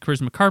like problem with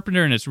Charisma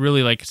Carpenter, and it's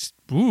really like,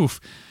 oof.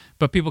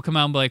 But people come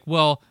out and be like,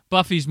 well,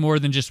 Buffy's more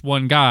than just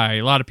one guy.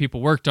 A lot of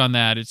people worked on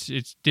that.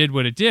 It's did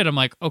what it did. I'm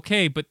like,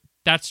 okay, but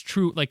that's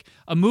true. Like,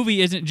 a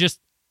movie isn't just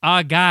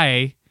a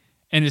guy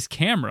and his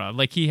camera.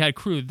 Like, he had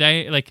crew.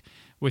 Like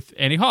with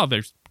Annie Hall,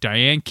 there's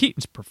Diane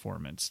Keaton's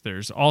performance.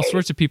 There's all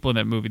sorts of people in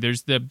that movie.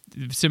 There's the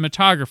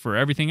cinematographer,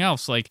 everything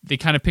else. Like, they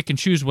kind of pick and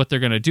choose what they're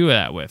going to do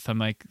that with. I'm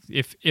like,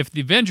 if the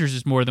Avengers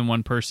is more than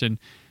one person,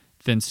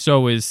 then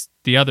so is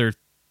the other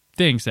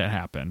things that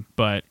happen.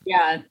 But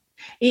yeah.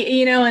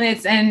 And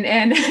it's,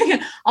 and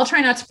I'll try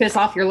not to piss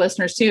off your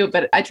listeners too,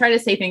 but I try to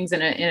say things in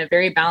a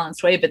very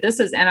balanced way. But this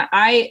is, and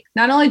I,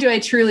 not only do I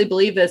truly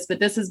believe this, but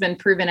this has been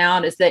proven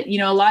out, is that,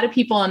 a lot of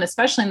people, and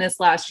especially in this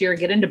last year,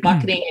 get into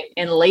bucketing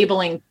and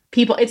labeling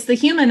people. It's the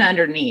human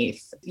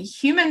underneath.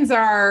 Humans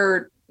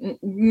are,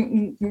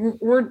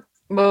 I'm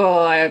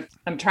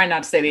trying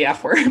not to say the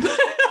F word.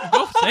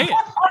 Go say it.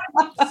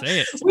 Say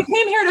it. We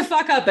came here to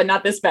fuck up, but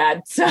not this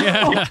bad. So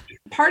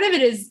part of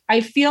it is, I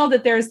feel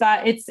that there's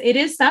that it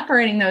is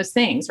separating those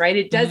things, right?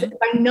 It does,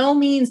 by no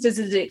means does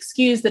it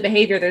excuse the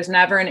behavior. There's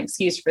never an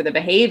excuse for the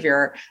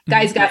behavior.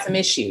 Guy's got some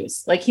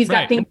issues. Like, he's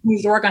got things he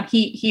needs to work on.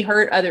 He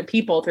hurt other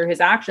people through his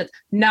actions.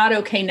 Not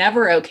okay,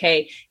 never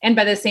okay. And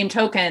by the same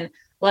token,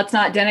 let's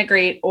not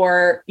denigrate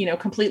or,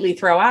 completely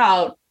throw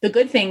out the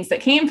good things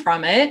that came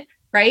from it.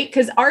 Right?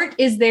 Because art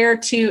is there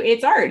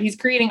it's art. He's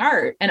creating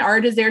art, and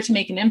art is there to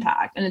make an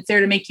impact, and it's there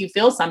to make you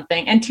feel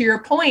something. And to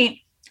your point,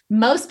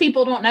 most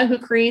people don't know who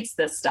creates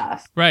this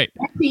stuff. Right.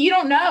 You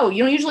don't know.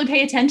 You don't usually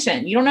pay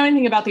attention. You don't know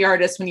anything about the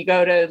artist when you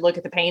go to look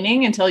at the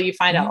painting until you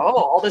find out,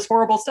 all this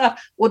horrible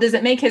stuff. Well, does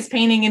it make his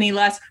painting any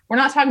less? We're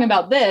not talking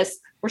about this.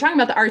 We're talking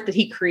about the art that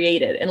he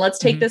created. And let's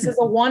take this as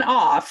a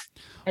one-off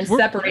and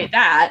separate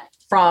that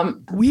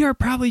from... We are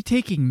probably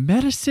taking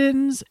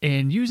medicines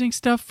and using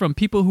stuff from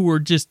people who were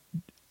just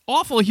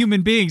awful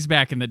human beings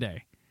back in the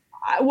day.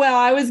 Well,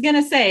 I was going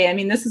to say,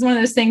 this is one of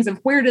those things of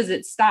where does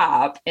it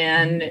stop?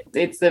 And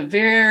it's a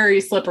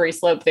very slippery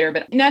slope there,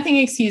 but nothing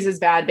excuses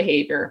bad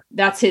behavior.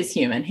 That's his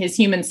human. His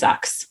human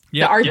sucks.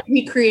 The art that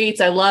he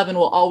creates, I love and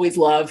will always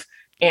love.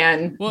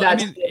 And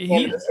that's the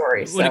end of the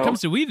story. When it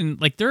comes to Whedon,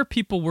 like, there are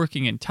people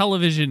working in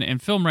television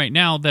and film right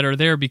now that are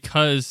there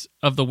because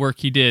of the work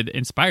he did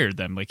inspired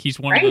them. Like, he's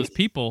one of those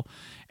people.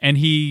 And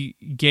he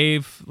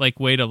gave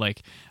way to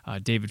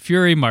David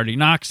Fury, Marty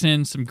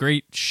Noxon, some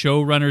great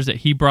showrunners that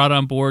he brought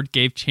on board,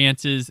 gave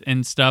chances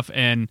and stuff.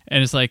 And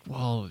it's like,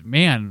 well,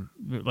 man,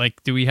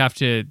 do we have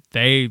to?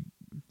 They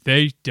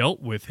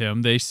dealt with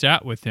him. They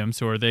sat with him.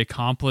 So are they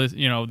accomplice?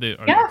 They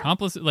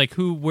accomplice? Like,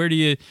 who? Where do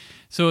you?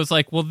 So it's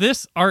like, well,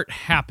 this art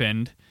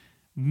happened.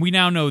 We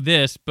now know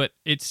this, but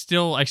I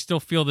still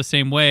feel the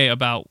same way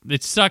about.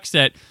 It sucks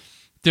that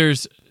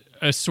there's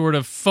a sort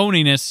of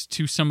phoniness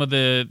to some of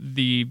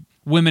the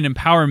women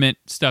empowerment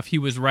stuff he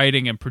was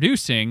writing and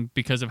producing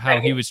because of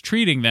how he was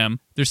treating them.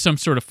 There's some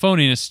sort of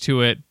phoniness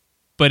to it,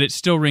 but it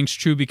still rings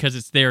true because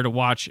it's there to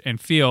watch and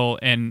feel.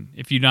 And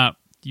if you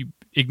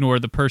ignore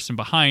the person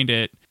behind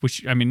it,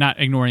 which, I mean, not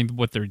ignoring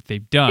what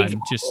they've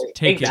done, just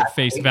take it at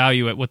face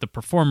value at what the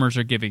performers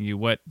are giving you,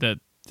 what the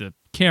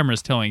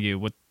camera's telling you,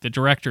 what the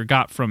director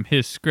got from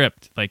his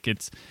script. Like,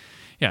 it's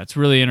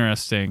really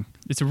interesting.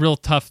 It's a real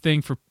tough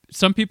thing for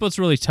some people. It's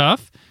really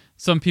tough.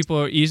 Some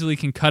people easily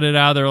can cut it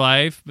out of their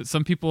life, but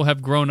some people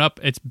have grown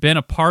up. It's been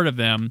a part of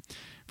them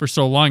for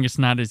so long. It's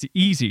not as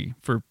easy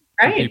for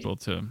people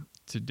to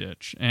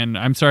ditch. And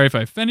I'm sorry if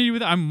I offended you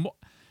with that.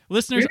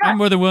 Listeners, I'm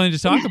more than willing to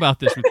talk about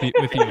this with you.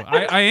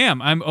 I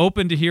am. I'm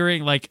open to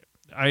hearing, like,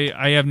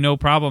 I have no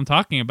problem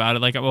talking about it.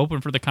 Like, I'm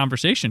open for the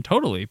conversation,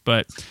 totally.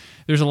 But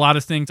there's a lot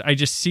of things I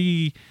just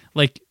see,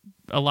 like,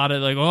 a lot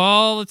of, like,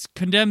 oh, let's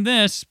condemn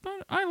this,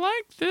 but I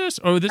like this.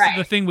 Or this is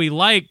the thing we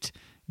liked,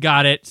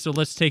 got it, so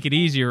let's take it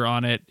easier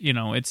on it. You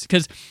know, it's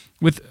because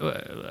with,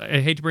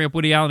 I hate to bring up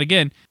Woody Allen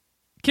again,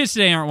 kids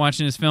today aren't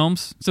watching his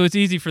films, so it's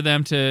easy for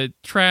them to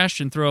trash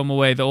and throw them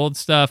away, the old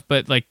stuff,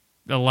 but, like,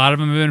 a lot of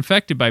them have been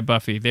infected by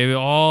Buffy. They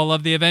all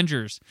love the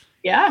Avengers.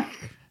 Yeah.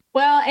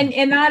 Well,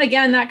 and that,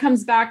 again, that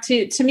comes back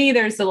to me,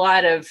 there's a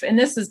lot of, and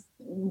this is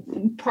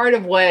part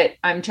of what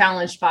I'm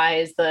challenged by,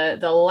 is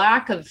the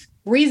lack of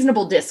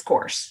reasonable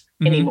discourse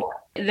anymore.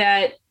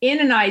 That in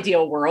an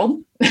ideal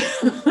world,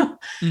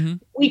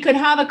 we could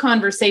have a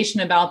conversation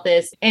about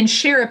this and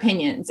share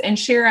opinions and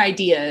share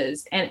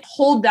ideas and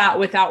hold that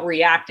without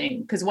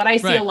reacting. Because what I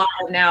see a lot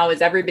of now is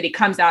everybody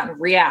comes out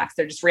and reacts.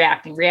 They're just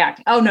reacting.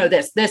 Oh no,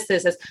 this.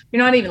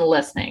 You're not even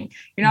listening.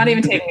 You're not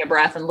even taking a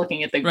breath and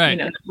looking at the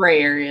the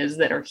gray areas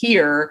that are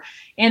here.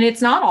 And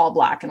it's not all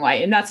black and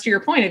white. And that's to your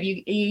point of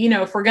you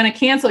know, if we're going to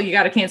cancel, you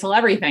got to cancel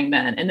everything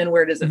then. And then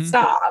where does it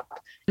stop?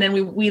 And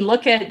then we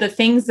look at the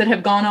things that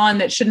have gone on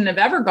that shouldn't have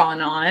ever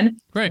gone on.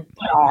 Right.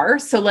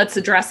 So let's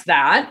address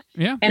that.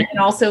 Yeah. And then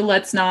also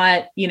let's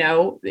not, you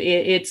know,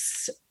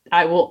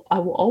 I will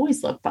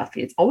always love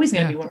Buffy. It's always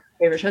going to be one of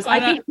my favorite shows. I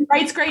think he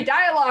writes great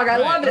dialogue. I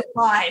love his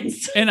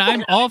lines. And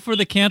I'm all for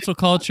the cancel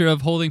culture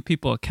of holding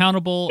people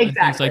accountable and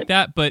things like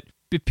that. But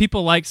if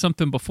people like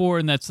something before,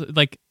 and that's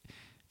like,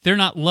 they're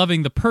not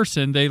loving the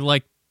person, they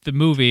like the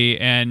movie,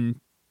 and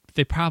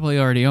they probably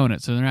already own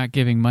it, so they're not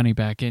giving money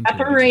back into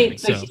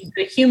separate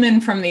the human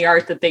from the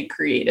art that they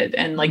created.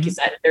 And like you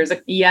said, there's a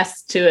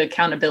yes to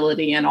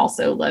accountability, and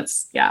also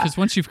because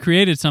once you've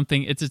created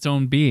something, it's its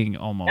own being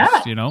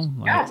almost. You know,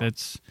 like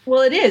it's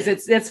it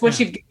is. It's what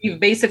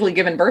you've basically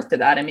given birth to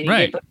that. I mean, you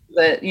gave birth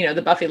to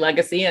the Buffy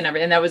legacy and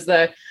everything. That was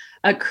a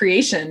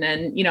creation,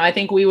 and you know, I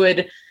think we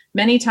would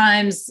many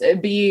times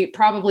be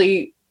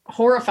probably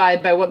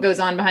horrified by what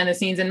goes on behind the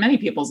scenes in many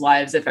people's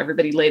lives if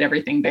everybody laid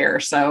everything bare.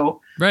 So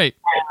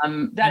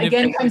that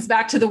again comes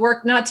back to the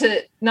work, not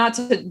to,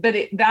 but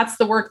that's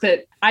the work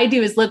that I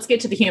do, is let's get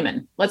to the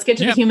human. Let's get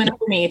to the human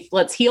underneath.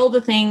 Let's heal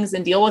the things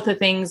and deal with the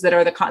things that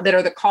are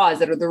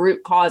the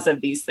root cause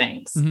of these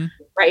things.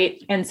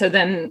 Right. And so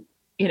then,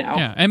 you know,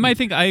 and I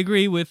think I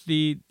agree with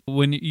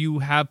when you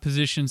have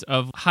positions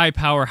of high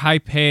power, high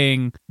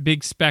paying,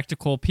 big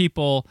spectacle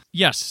people,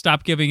 yes,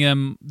 stop giving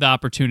them the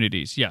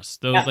opportunities. Yes.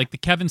 Those like the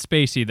Kevin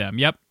Spacey, them.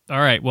 Yep.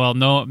 All right. Well,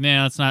 no,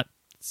 man, let's not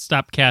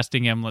stop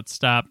casting him. Let's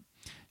stop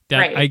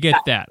that. I get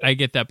that.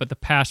 But the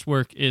past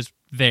work is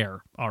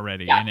there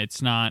already, and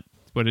it's not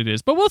what it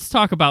is. But let's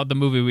talk about the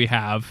movie we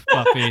have,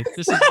 Buffy.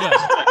 This is good.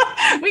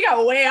 We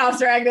got way off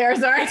track there.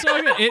 Sorry.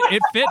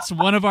 It fits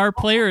one of our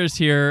players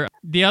here.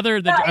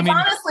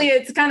 Honestly,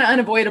 it's kind of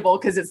unavoidable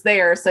because it's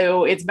there,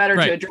 so it's better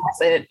to address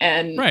it.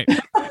 And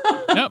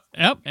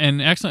yep, and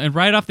excellent. And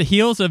right off the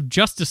heels of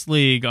Justice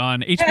League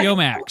on HBO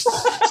Max.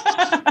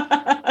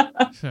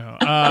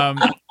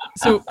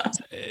 So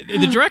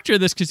the director of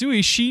this,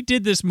 Kazooie, she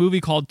did this movie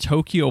called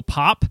Tokyo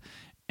Pop,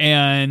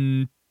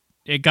 and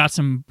it got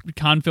some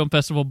Cannes Film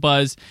Festival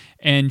buzz,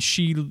 and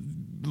she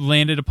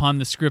landed upon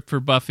the script for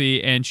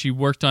Buffy, and she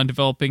worked on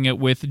developing it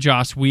with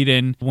Joss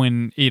Whedon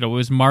when, you know, it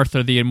was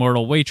Martha the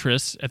Immortal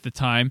Waitress at the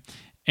time,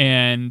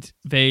 and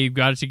they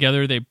got it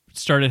together. They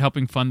started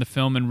helping fund the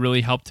film and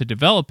really helped to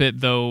develop it,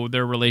 though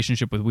their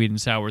relationship with Whedon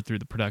soured through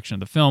the production of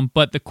the film.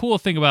 But the cool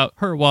thing about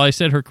her, while I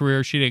said her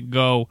career, she didn't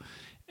go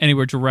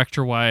anywhere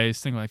director-wise,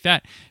 thing like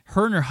that.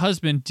 Her and her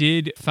husband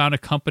did found a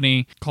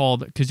company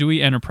called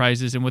Kazooie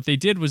Enterprises, and what they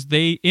did was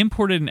they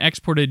imported and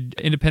exported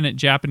independent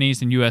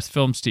Japanese and U.S.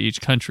 films to each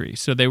country.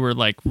 So they were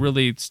like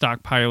really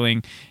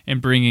stockpiling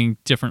and bringing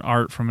different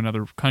art from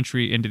another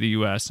country into the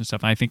U.S. and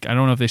stuff. And I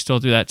don't know if they still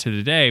do that to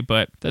today,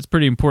 but that's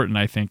pretty important,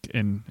 I think,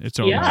 in its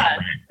own way. Yeah,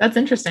 that's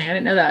interesting. I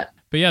didn't know that.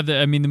 But yeah,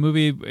 the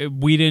movie,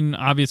 Whedon,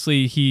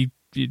 obviously,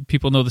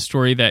 people know the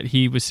story that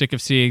he was sick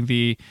of seeing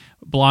the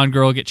blonde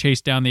girl get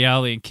chased down the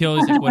alley and killed.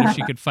 He's like, what if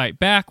she could fight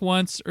back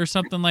once or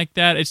something like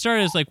that? It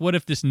started as like, what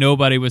if this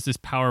nobody was this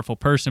powerful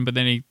person? But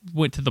then he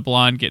went to the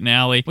blonde get an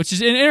alley, which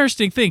is an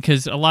interesting thing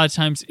because a lot of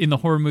times in the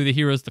horror movie, the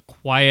hero is the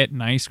quiet,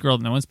 nice girl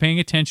that no one's paying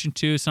attention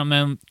to.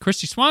 Something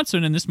Christy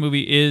Swanson in this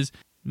movie is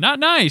not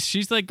nice.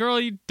 She's like, girl,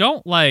 you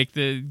don't like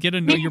get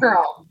to know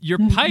your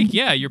Pike.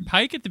 Yeah, your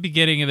Pike at the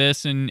beginning of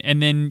this, and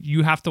then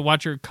you have to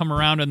watch her come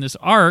around on this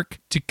arc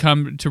to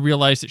come to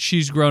realize that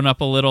she's grown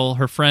up a little.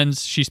 Her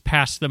friends, she's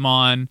passed them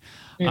on,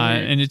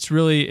 and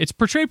it's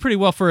portrayed pretty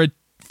well for a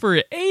for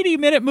an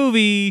 80-minute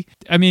movie.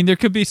 I mean, there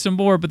could be some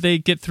more, but they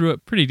get through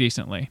it pretty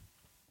decently.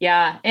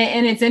 Yeah.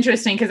 And it's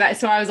interesting because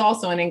I was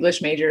also an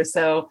English major.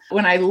 So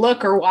when I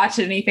look or watch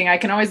anything, I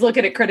can always look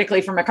at it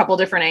critically from a couple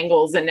different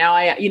angles. And now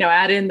I,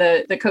 add in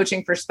the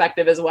coaching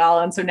perspective as well.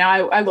 And so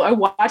now I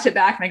watch it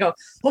back and I go,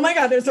 oh my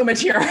God, there's so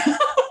much here.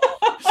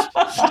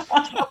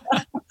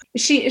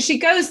 She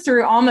goes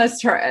through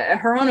almost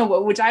her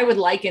own, which I would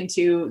liken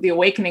to the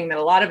awakening that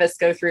a lot of us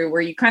go through,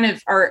 where you kind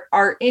of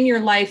are in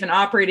your life and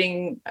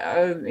operating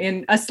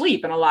in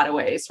asleep in a lot of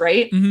ways,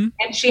 right? Mm-hmm.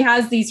 And she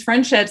has these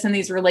friendships and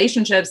these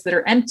relationships that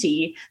are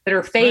empty, that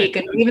are fake,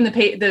 right. And even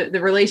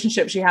the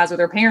relationship she has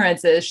with her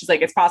parents is, she's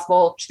like, it's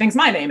possible she thinks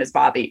my name is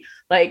Bobby.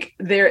 Like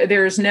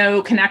there's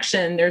no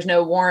connection, there's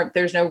no warmth,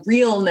 there's no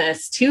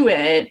realness to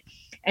it.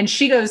 And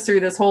she goes through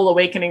this whole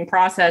awakening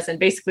process and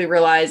basically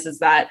realizes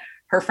that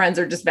her friends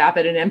are just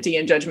vapid and empty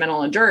and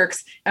judgmental and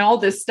jerks and all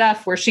this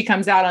stuff, where she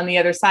comes out on the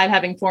other side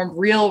having formed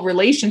real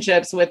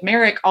relationships with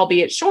Merrick,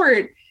 albeit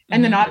short.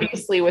 And then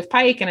obviously with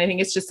Pike. And I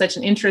think it's just such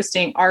an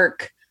interesting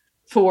arc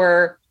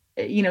for,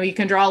 you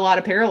can draw a lot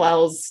of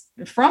parallels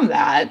from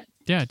that.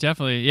 Yeah,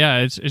 definitely.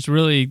 Yeah, it's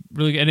really,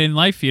 really good. And in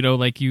life,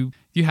 like you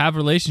have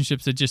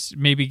relationships that just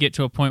maybe get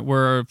to a point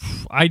where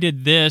I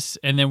did this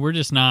and then we're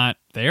just not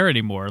there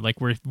anymore. Like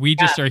we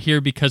just are here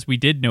because we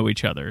did know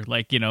each other.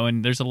 Like,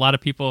 and there's a lot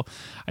of people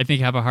I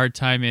think have a hard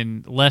time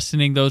in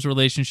lessening those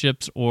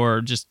relationships,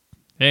 or just,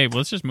 hey, well,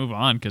 let's just move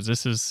on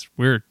because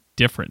we're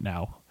different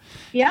now.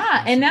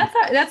 Yeah. And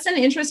that's an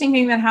interesting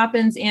thing that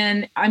happens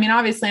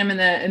obviously I'm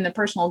in the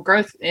personal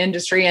growth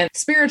industry and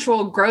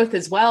spiritual growth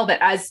as well. But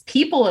as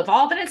people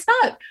evolve, and it's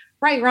not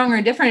right, wrong,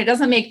 or different, it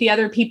doesn't make the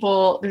other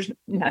people, there's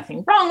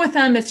nothing wrong with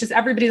them. It's just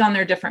everybody's on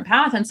their different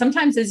path. And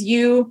sometimes as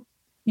your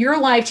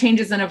life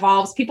changes and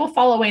evolves, people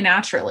fall away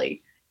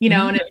naturally,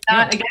 and it's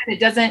not,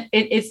 again,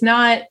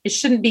 it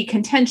shouldn't be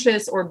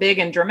contentious or big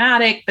and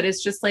dramatic, but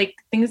it's just like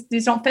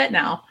these don't fit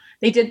now.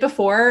 They did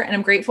before, and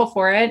I'm grateful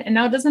for it. And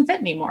now it doesn't fit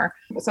anymore.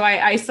 So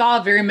I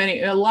saw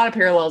a lot of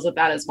parallels with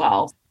that as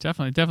well.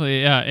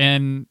 Definitely. Yeah.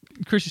 And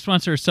Kristy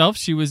Swanson herself,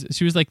 she was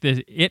like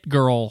the it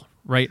girl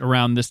right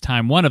around this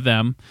time, one of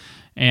them.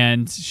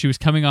 And she was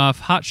coming off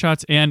Hot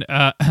Shots and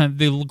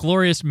the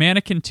glorious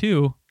Mannequin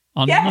 2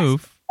 on the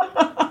move.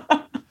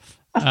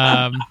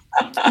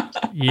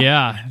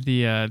 Yeah.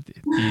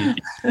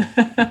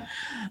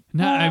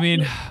 No, I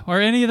mean,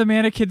 are any of the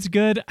mannequins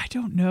good? I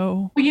don't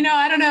know. Well,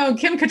 I don't know.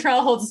 Kim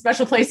Cattrall holds a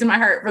special place in my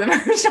heart for the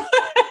first one.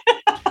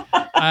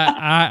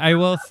 I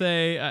will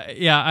say,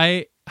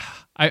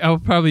 I will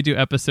probably do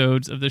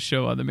episodes of the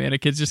show on the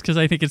mannequins just because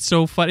I think it's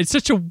so fun. It's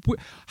such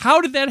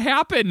how did that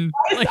happen?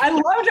 I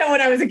loved it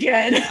when I was a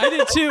kid. I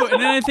did too.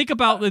 And then I think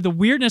about the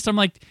weirdness. I'm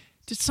like,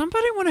 did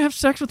somebody want to have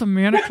sex with a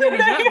mannequin? Is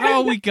that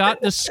how we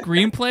got the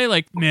screenplay?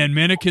 Like, man,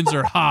 mannequins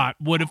are hot.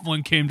 What if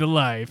one came to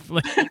life?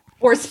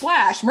 Or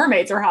Splash,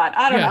 mermaids are hot.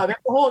 I don't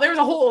know. There was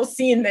a whole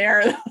scene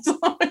there.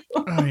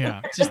 Oh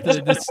yeah, just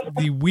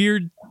the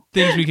weird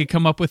things we could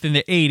come up with in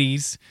the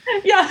 80s.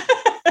 Yeah.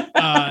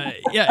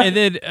 And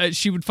then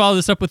she would follow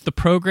this up with The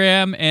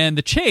Program and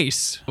The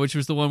Chase, which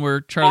was the one where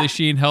Charlie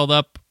Sheen held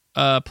up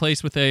a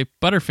place with a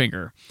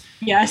Butterfinger.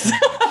 Yes.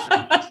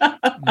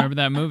 Remember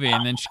that movie?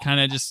 And then she kind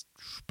of just,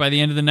 by the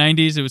end of the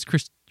 90s, it was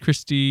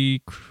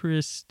Christy.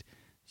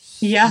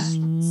 Yeah.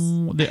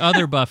 The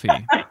other Buffy.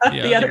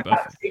 The other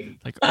Buffy.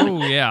 Like,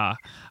 oh yeah.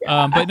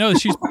 But no,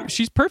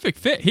 she's perfect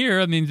fit here.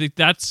 I mean,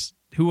 that's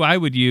who I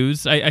would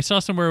use. I saw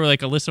somewhere where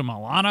like Alyssa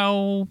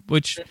Milano,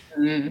 which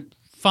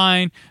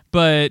fine,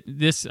 but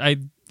this I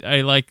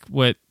like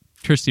what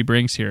Kristy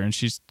brings here, and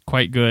she's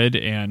quite good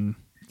and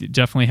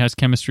definitely has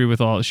chemistry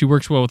with all. She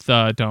works well with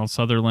Donald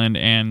Sutherland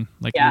and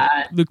like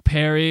Luke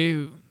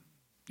Perry.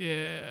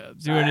 Yeah,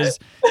 doing his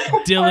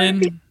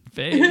Dylan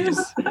phase.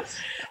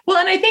 Well,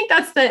 and I think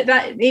that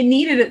it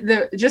needed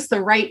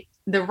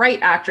the right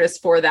actress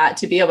for that,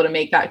 to be able to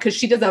make that, because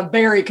she does a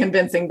very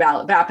convincing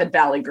vapid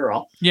valley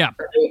girl. Yeah.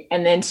 Right?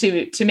 And then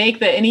to make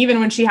and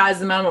even when she has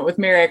the moment with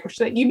Merrick, where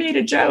she's like, you made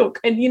a joke,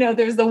 and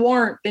there's the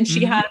warmth, and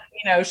she had,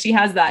 she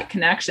has that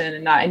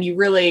connection, and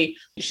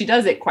she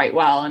does it quite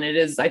well. And it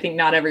is, I think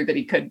not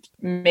everybody could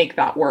make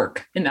that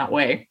work in that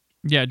way.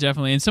 Yeah,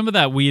 definitely. And some of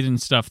that weed and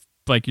stuff,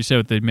 like you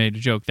said, they made a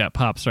joke that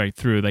pops right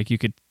through. Like you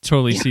could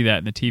totally see that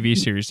in the TV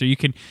series. So you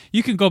can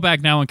go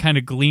back now and kind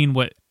of glean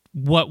what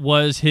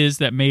was his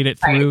that made it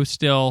through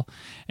still,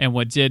 and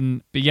what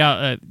didn't.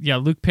 But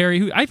Luke Perry,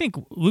 who I think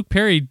Luke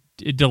Perry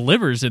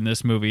delivers in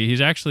this movie.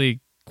 He's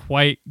actually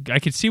quite. I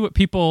could see what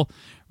people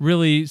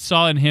really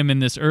saw in him in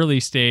this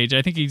early stage.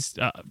 I think he's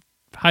a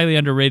highly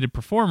underrated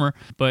performer.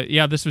 But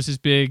yeah, this was his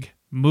big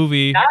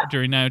movie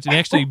during that. They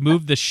actually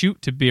moved the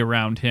shoot to be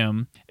around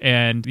him,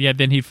 and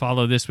then he'd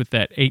follow this with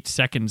that 8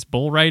 Seconds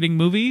bull riding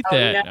movie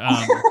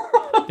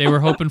that they were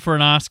hoping for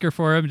an Oscar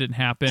for him. Didn't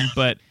happen,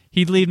 but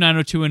he'd leave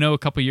 90210 a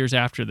couple years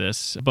after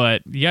this.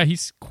 But yeah,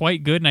 he's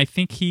quite good, and I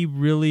think he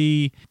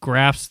really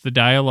grasps the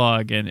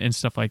dialogue and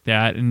stuff like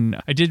that. And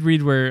I did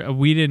read where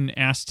Whedon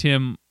asked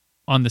him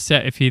on the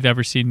set if he'd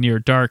ever seen Near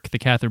Dark, the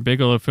Catherine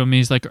Bigelow film. And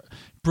he's like,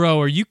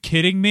 "Bro, are you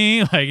kidding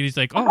me?" Like, he's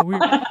like,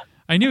 "Oh,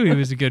 I knew he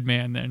was a good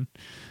man then.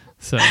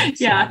 So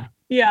yeah.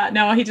 Yeah.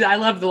 No, he did. I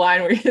love the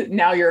line where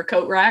now you're a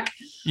coat rack.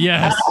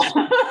 Yes.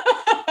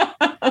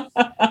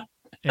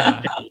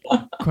 Yeah.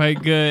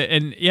 Quite good.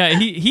 And yeah,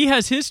 he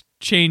has his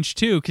change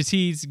too, because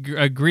he's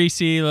a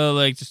greasy,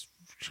 like just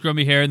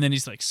scrubby hair, and then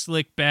he's like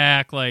slick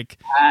back, like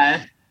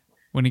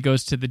when he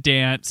goes to the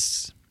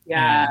dance.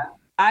 Yeah.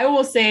 I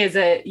will say is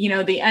that,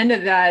 the end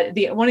of that,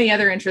 one of the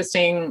other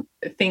interesting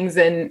things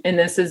in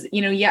this is,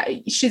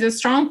 she's a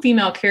strong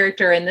female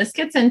character. And this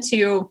gets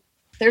into,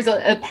 there's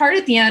a part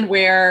at the end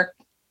where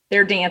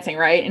they're dancing,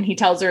 right? And he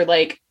tells her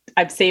like,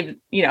 I've saved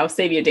you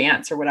a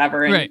dance or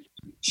whatever. And right.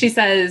 She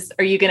says,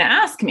 are you going to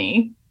ask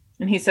me?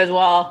 And he says,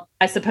 well,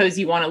 I suppose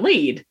you want to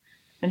lead.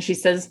 And she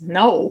says,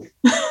 no.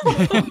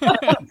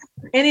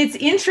 And it's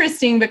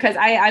interesting because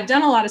I've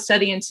done a lot of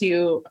study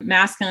into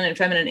masculine and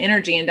feminine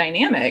energy and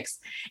dynamics.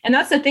 And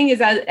that's the thing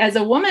is, as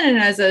a woman and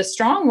as a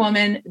strong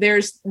woman,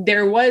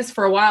 there was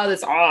for a while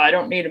this, I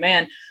don't need a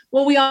man.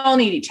 Well, we all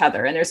need each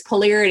other, and there's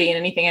polarity and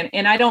anything.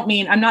 And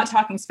I'm not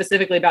talking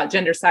specifically about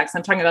gender sex.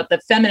 I'm talking about the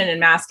feminine and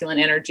masculine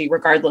energy,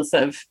 regardless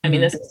of,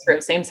 this is for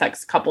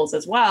same-sex couples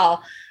as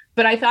well.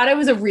 But I thought it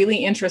was a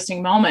really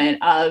interesting moment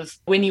of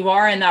when you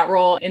are in that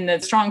role in the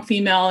strong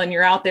female and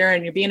you're out there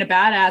and you're being a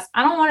badass.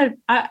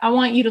 I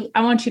want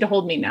you to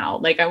hold me now.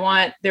 Like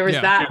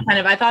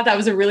I thought that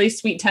was a really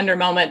sweet, tender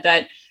moment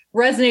that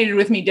resonated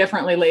with me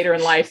differently later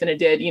in life than it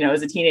did,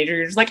 as a teenager.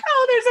 You're just like,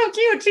 oh, they're so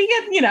cute. She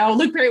gets,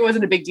 Luke Perry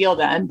wasn't a big deal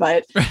then,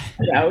 but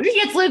she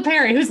gets Luke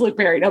Perry. Who's Luke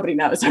Perry? Nobody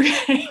knows.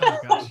 Okay.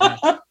 Oh,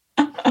 gosh,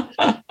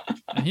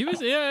 he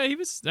was.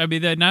 I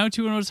mean, that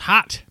 90210 was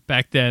hot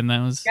back then.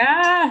 That was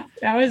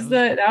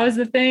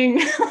the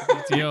thing.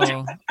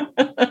 Deal.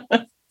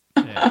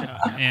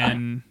 Yeah.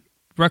 And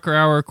Rucker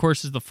Hauer, of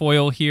course, is the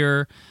foil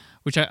here,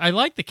 which I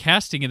like the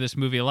casting of this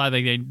movie a lot.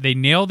 Like they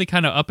nail the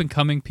kind of up and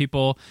coming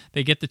people.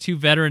 They get the two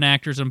veteran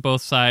actors on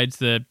both sides,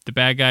 the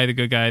bad guy, the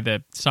good guy,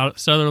 the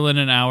Sutherland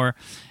and Hauer,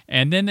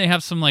 and then they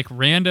have some like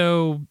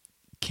rando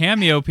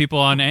cameo people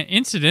on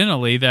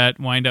incidentally that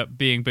wind up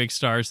being big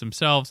stars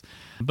themselves.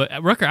 But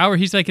Rucker Hauer,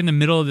 he's like in the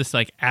middle of this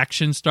like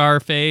action star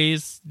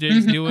phase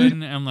he's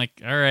doing. I'm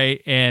like, all right,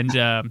 and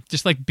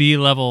just like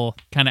B-level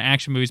kind of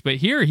action movies. But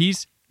here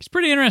he's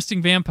pretty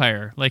interesting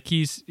vampire. Like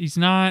he's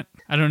not,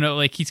 I don't know,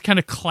 like he's kind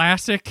of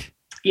classic.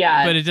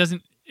 Yeah. But it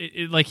doesn't,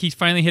 like he's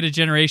finally hit a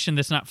generation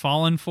that's not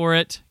fallen for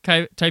it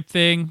type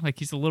thing. Like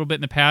he's a little bit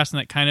in the past, and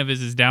that kind of is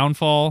his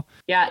downfall.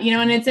 Yeah,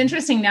 and it's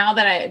interesting now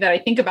that I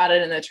think about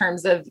it in the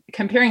terms of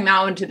comparing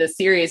that one to the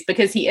series,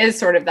 because he is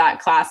sort of that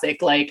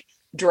classic like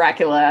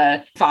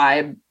Dracula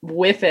vibe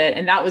with it,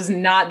 and that was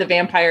not the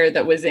vampire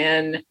that was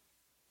in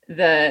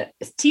the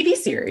TV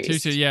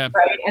series. Yeah.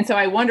 Right. And so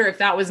I wonder if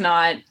that was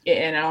not,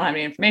 and I don't have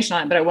any information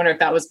on it, but I wonder if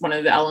that was one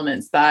of the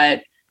elements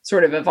that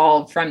sort of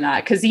evolved from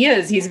that. Cause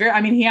he's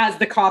very, he has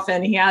the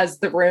coffin, he has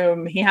the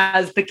room, he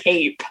has the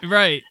cape.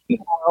 Right.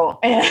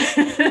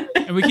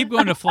 And we keep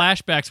going to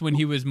flashbacks when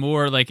he was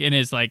more like in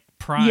his like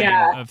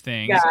prime of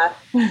things.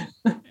 Yeah.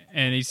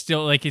 And he's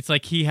still like, it's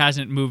like he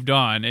hasn't moved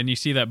on. And you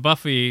see that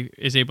Buffy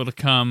is able to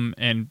come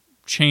and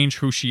change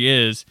who she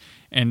is.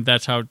 And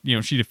that's how,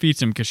 she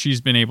defeats him, because she's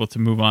been able to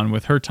move on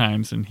with her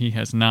times and he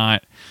has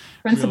not.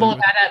 Principle of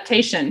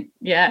adaptation.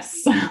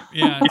 Yes.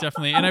 Yeah,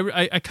 definitely. And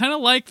I kind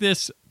of like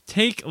this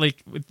take,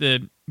 like with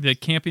the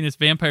campiness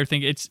vampire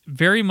thing. It's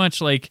very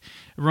much like, it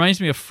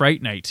reminds me of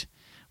Fright Night,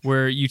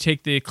 where you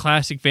take the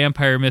classic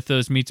vampire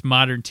mythos meets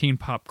modern teen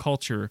pop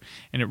culture,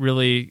 and it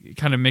really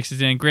kind of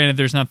mixes in. Granted,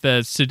 there's not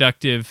the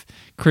seductive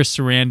Chris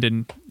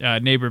Sarandon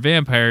neighbor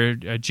vampire,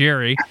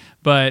 Jerry,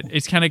 but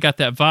it's kind of got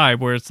that vibe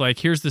where it's like,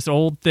 here's this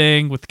old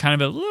thing with kind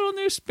of a little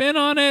new spin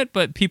on it,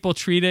 but people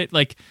treat it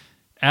like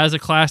as a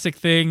classic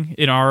thing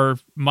in our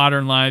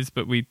modern lives,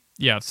 but we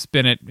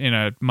spin it in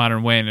a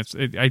modern way.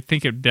 And I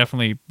think it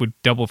definitely would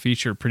double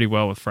feature pretty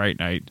well with Fright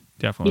Night.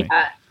 Definitely.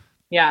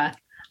 Yeah.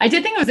 I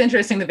did think it was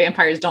interesting the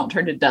vampires don't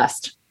turn to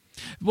dust.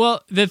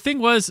 Well, the thing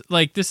was,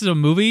 like, this is a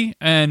movie,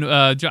 and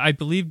I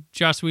believe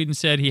Joss Whedon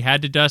said he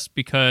had to dust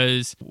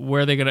because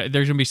there's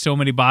gonna be so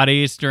many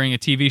bodies during a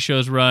TV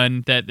show's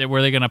run that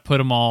where they're gonna put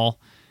them all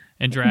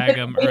and drag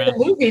them around. In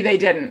the movie they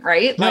didn't,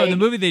 right? No, in the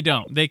movie they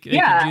don't. They can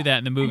do that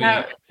in the movie.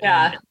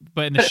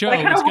 But in the show,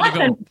 it's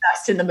gonna go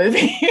dust in the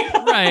movie.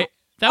 Right.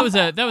 That was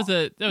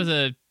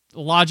a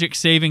logic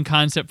saving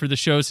concept for the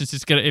show, since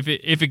it's gonna, if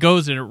it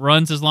goes and it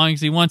runs as long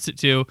as he wants it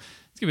to,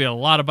 it's gonna be a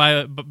lot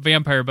of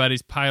vampire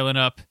buddies piling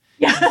up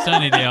in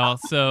Sunnydale.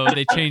 So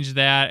they changed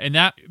that, and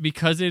that,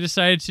 because they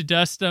decided to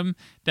dust them,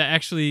 that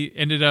actually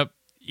ended up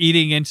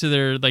eating into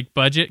their like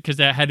budget, because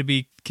that had to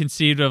be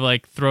conceived of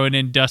like throwing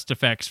in dust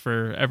effects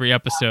for every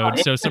episode.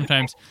 So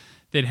sometimes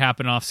they'd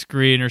happen off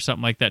screen or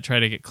something like that, try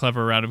to get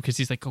clever around him, because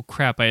he's like, oh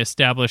crap, I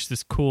established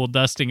this cool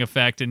dusting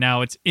effect and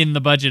now it's in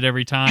the budget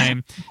every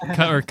time,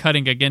 or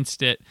cutting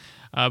against it.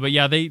 But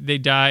yeah, they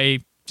die,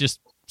 just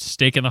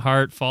stake in the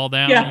heart, fall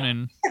down,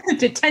 and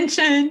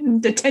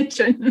detention.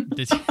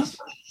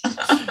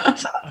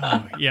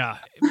 Oh, yeah.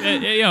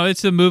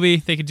 It's a movie.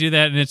 They could do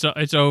that, and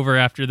it's over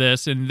after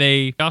this. And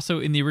they also,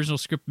 in the original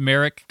script,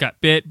 Merrick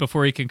got bit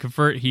before he can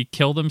convert. He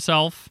killed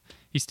himself.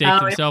 He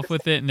staked himself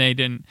with it, and they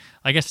didn't.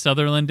 I guess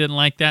Sutherland didn't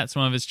like that. It's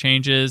one of his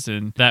changes,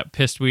 and that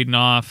pissed Whedon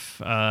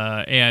off.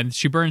 And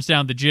she burns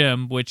down the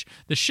gym, which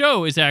the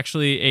show is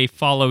actually a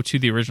follow to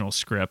the original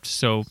script.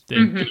 So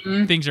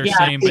things are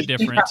same but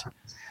different.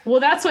 Well,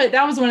 that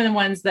was one of the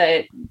ones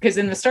that, because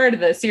in the start of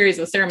the series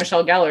with Sarah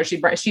Michelle Gellar,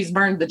 she's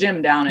burned the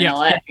gym down in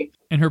LA.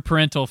 And her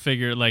parental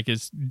figure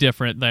is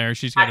different there.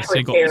 She's got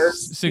Actually a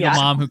single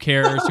mom who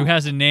cares, who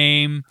has a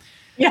name.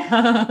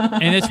 Yeah.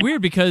 And it's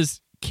weird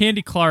because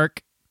Candy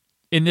Clark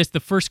in this, the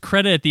first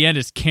credit at the end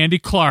is Candy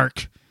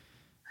Clark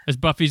as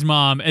Buffy's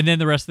mom, and then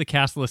the rest of the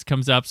cast list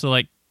comes up. So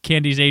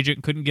Candy's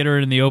agent couldn't get her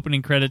in the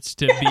opening credits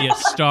to be a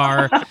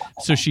star,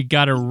 so she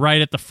got her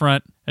right at the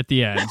front at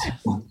the end.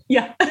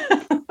 Yeah.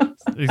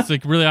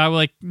 It's really, I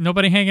was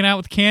nobody hanging out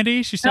with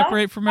Candy? She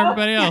separated from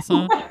everybody else,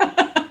 huh?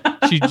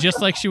 She's just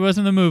like she was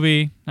in the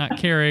movie, not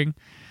caring.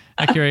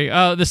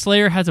 The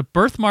Slayer has a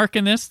birthmark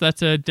in this.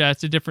 That's a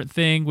different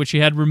thing, which she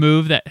had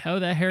removed. That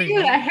hairy mole.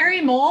 A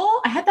hairy mole?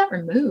 I had that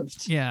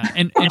removed. Yeah,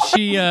 and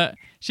she has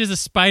a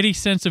spidey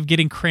sense of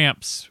getting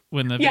cramps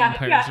when the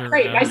vampires are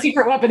great. My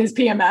secret weapon is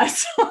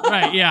PMS.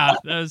 Right, yeah.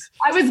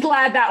 I was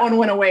glad that one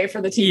went away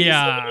for the TV.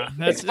 Yeah,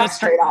 that's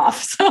straight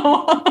off.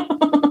 So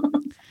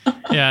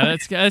yeah,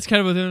 that's kind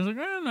of what I was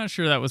I'm not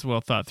sure that was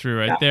well thought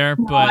through there.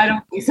 No, but I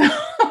don't think so.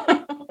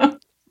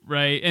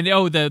 Right, and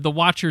the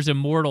Watcher's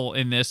immortal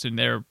in this, and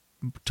they're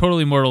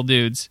totally mortal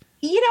dudes.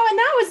 And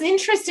that was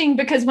interesting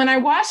because when I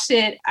watched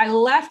it, I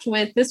left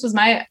with, this was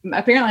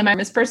apparently my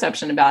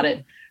misperception about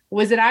it,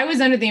 was that I was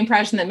under the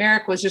impression that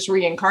Merrick was just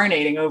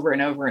reincarnating over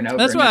and over and over.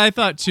 That's what I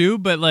thought too,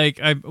 but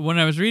when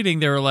I was reading,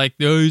 they were like,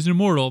 "Oh, he's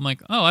immortal." I'm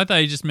like, "Oh, I thought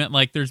he just meant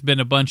there's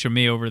been a bunch of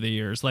me over the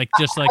years,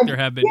 just like there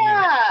have been."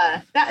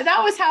 Yeah,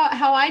 that was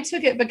how I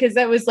took it, because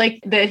that was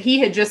that he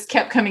had just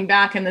kept coming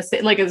back in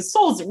his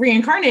soul's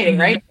reincarnating,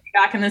 right,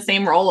 back in the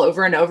same role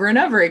over and over and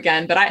over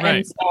again. But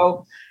and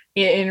so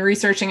in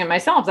researching it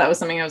myself, that was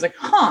something I was like,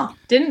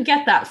 didn't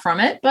get that from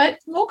it, but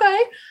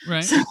okay,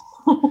 right. So,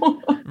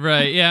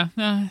 right, yeah,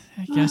 I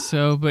guess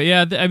so. But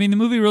yeah, the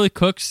movie really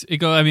cooks.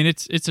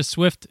 It's a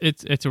swift,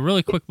 it's a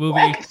really quick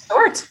movie.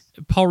 Short.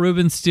 Paul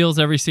Rubens steals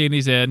every scene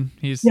he's in.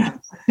 He's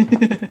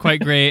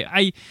quite great.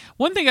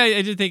 One thing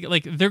I did think,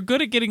 they're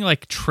good at getting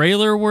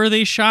trailer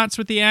worthy shots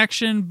with the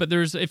action, but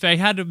if I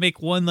had to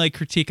make one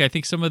critique, I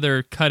think some of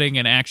their cutting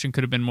and action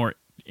could have been more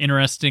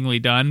interestingly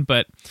done.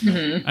 But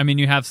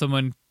you have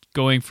someone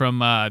going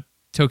from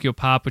Tokyo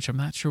Pop, which I'm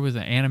not sure was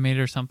an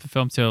animated or something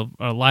film, to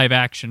a live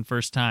action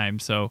first time.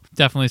 So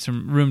definitely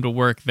some room to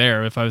work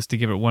there if I was to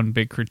give it one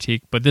big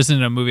critique. But this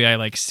isn't a movie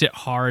I sit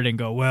hard and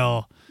go,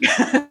 well,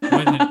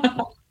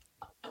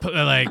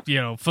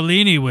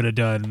 Fellini would have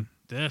done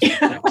this.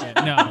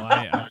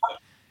 No,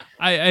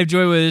 I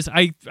enjoy this.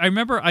 I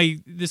remember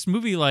this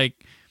movie,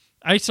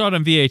 I saw it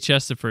on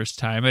VHS the first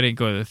time. I didn't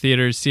go to the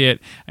theater to see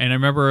it. And I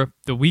remember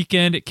the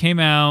weekend it came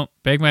out,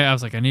 I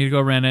was like, I need to go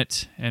rent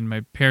it. And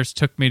my parents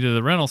took me to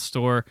the rental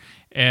store,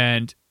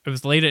 and it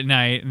was late at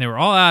night, and they were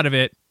all out of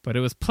it, but it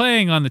was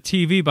playing on the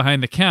TV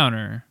behind the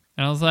counter.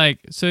 And I was like,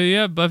 so you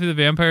have Buffy the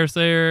Vampire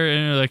Slayer?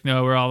 And they're like,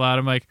 no, we're all out.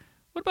 I'm like,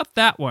 what about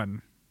that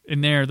one?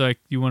 And they're like,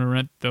 you want to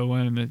rent the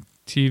one on the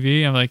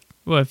TV? I'm like,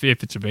 well, if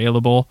it's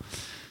available.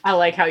 I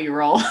like how you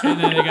roll. And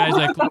then the guy's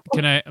like,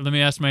 let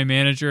me ask my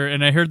manager.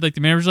 And I heard the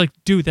manager's like,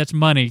 dude, that's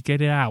money.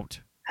 Get it out.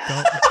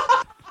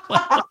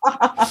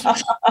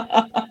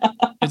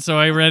 And so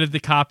I rented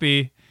the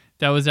copy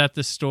that was at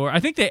the store.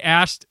 I think they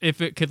asked if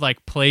it could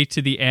play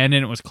to the end,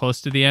 and it was close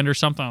to the end or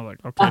something. I was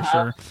like, okay,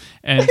 sure.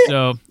 And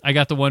so I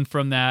got the one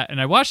from that, and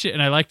I watched it,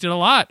 and I liked it a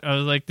lot. I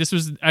was like,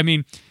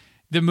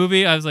 the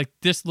movie, I was like,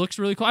 this looks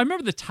really cool. I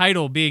remember the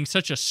title being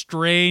such a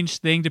strange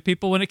thing to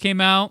people when it came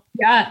out.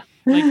 Yeah.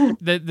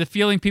 The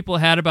feeling people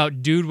had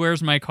about Dude,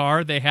 Where's My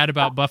Car, they had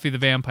about Buffy the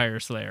Vampire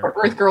Slayer. Or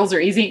Earth Girls Are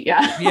Easy,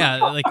 yeah.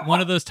 Yeah,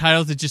 one of those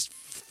titles that just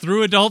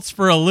threw adults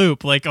for a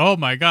loop. Oh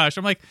my gosh.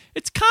 I'm like,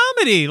 it's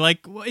comedy.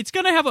 It's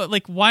going to have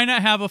why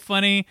not have a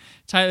funny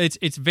title?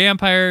 It's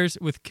vampires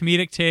with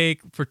comedic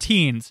take for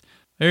teens.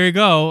 There you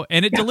go.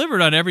 And it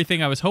delivered on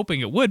everything I was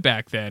hoping it would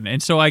back then.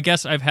 And so I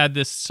guess I've had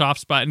this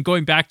soft spot. And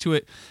going back to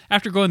it,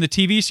 after going the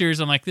TV series,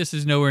 I'm like, this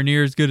is nowhere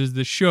near as good as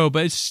the show,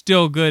 but it's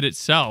still good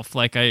itself.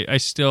 I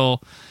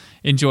still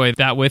enjoy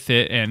that with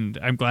it, and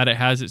I'm glad it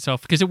has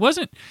itself, because it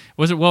wasn't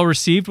well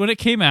received when it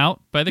came out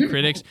by the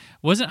critics,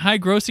 wasn't high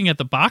grossing at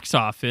the box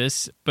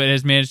office, but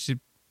has managed to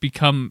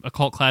become a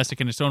cult classic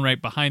in its own right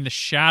behind the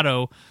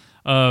shadow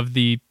of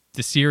the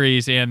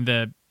series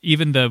and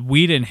even the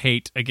Whedon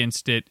hate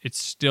against it. It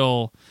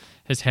still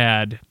has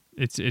had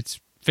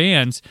its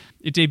fans.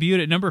 It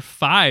debuted at number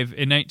 5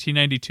 in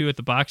 1992 at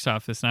the box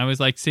office, and I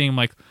was seeing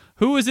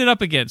who was it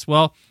up against?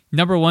 Well,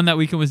 number 1 that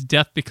weekend was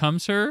Death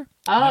Becomes Her.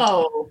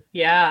 Oh,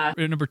 yeah.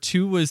 Number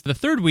 2 was the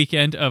third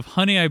weekend of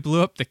Honey, I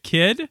Blew Up the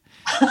Kid.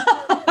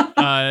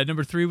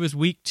 Number 3 was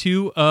week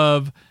 2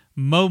 of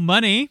Mo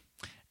Money.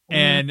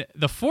 And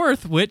the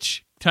fourth,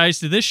 which ties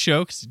to this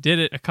show because it did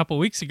it a couple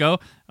weeks ago.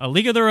 A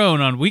League of Their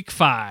Own on week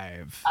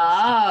 5.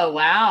 Oh,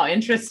 wow.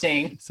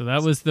 Interesting. So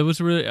that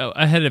was really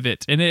ahead of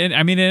it. And it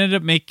ended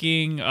up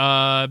making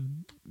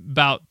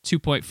about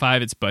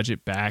 2.5 its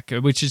budget back,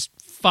 which is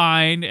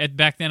fine.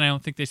 Back then, I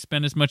don't think they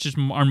spent as much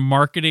on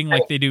marketing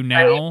like they do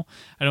now.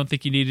 I don't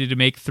think you needed to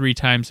make 3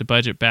 times the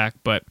budget back,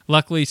 but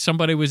luckily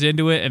somebody was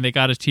into it and they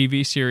got a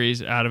TV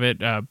series out of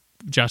it.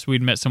 Joss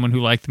Whedon met someone who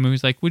liked the movie.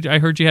 He's like, I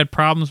heard you had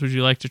problems. Would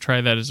you like to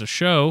try that as a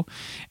show?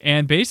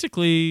 And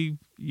basically,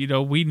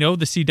 we know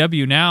the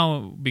CW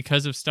now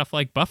because of stuff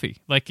like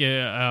Buffy. Like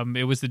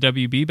it was the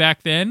WB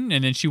back then,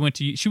 and then she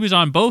was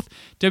on both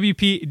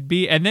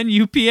WPB and then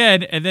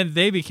UPN, and then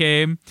they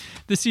became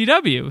the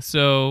CW.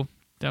 So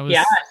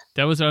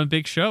that was a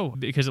big show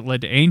because it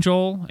led to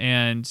Angel,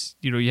 and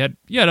you had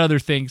other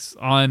things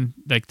on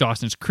like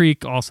Dawson's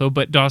Creek also,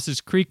 but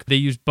Dawson's Creek, they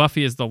used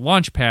Buffy as the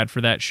launch pad for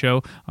that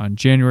show on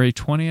January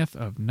 20th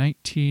of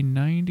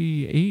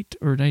 1998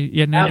 or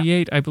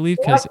 98, I believe,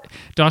 because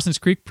Dawson's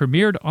Creek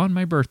premiered on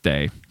my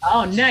birthday.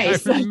 Oh,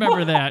 nice! I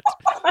remember that.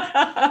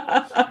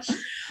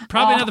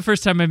 Probably not the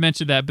first time I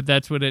mentioned that, but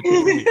that's what it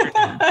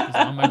was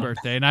on my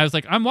birthday, and I was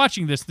like, I'm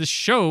watching this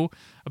show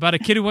about a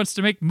kid who wants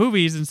to make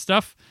movies and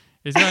stuff.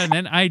 And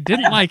then I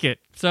didn't like it,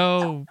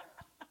 so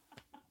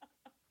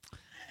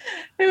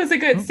it was a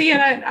good see.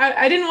 And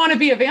I didn't want to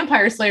be a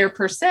vampire slayer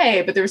per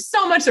se, but there was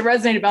so much that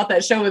resonated about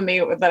that show with me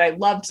that I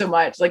loved so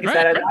much. Like I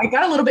said, I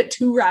got a little bit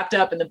too wrapped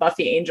up in the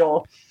Buffy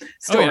Angel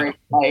story.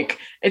 Oh, yeah. Like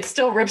it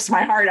still rips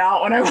my heart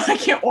out when I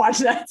can't watch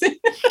that.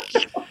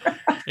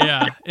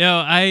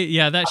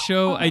 That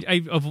show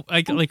I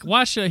like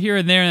watched it here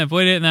and there and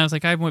avoided it, and I was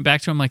like, I went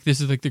back to it, I'm like,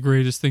 this is like the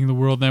greatest thing in the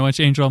world. And I watched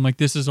Angel, I'm like,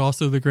 this is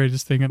also the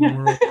greatest thing in the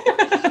world.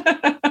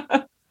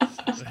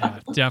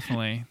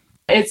 Definitely.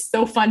 It's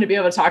so fun to be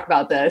able to talk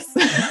about this.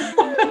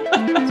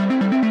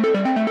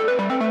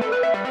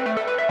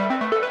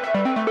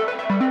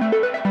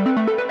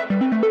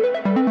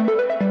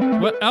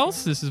 What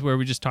else? This is where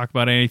we just talk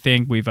about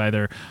anything we've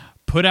either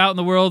put out in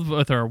the world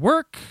with our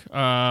work,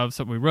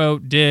 something we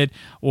wrote, did,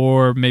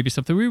 or maybe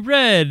something we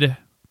read,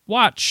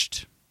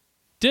 watched,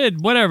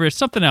 did, whatever,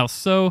 something else.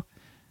 So,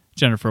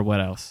 Jennifer,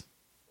 what else?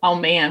 Oh,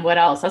 man, what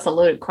else? That's a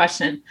loaded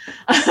question.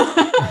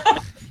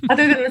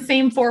 Other than the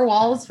same 4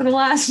 walls for the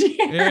last year.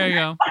 There you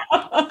go.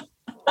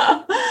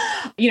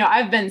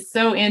 I've been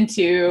so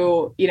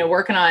into,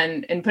 working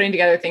on and putting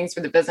together things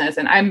for the business.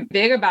 And I'm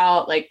big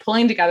about like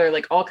pulling together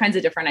like all kinds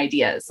of different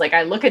ideas. Like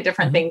I look at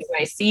different things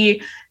and I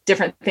see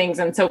different things.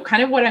 And so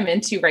kind of what I'm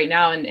into right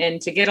now,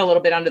 and to get a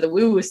little bit onto the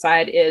woo-woo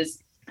side,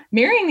 is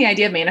marrying the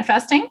idea of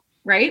manifesting.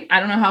 Right? I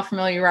don't know how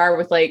familiar you are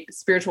with like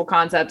spiritual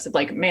concepts of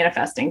like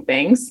manifesting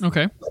things.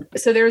 Okay.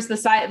 So there's the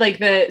side, like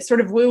the sort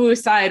of woo-woo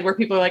side where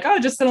people are like, oh,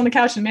 just sit on the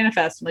couch and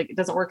manifest. Like it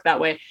doesn't work that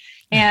way.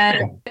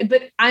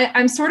 But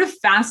I'm sort of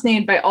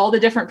fascinated by all the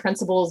different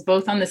principles,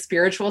 both on the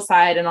spiritual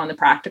side and on the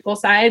practical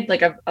side.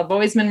 Like I've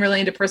always been really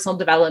into personal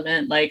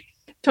development, like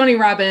Tony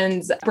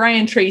Robbins,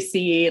 Brian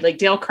Tracy, like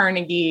Dale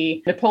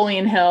Carnegie,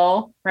 Napoleon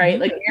Hill, right?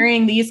 Like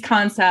marrying these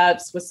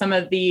concepts with some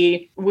of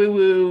the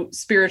woo-woo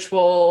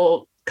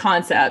spiritual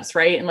concepts,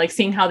 right? And like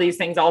seeing how these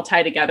things all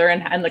tie together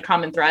and the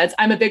common threads.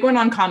 I'm a big one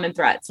on common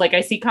threads. Like I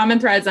see common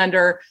threads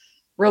under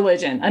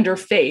religion, under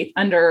faith,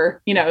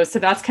 under, so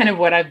that's kind of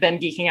what I've been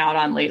geeking out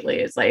on lately,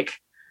 is like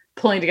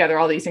pulling together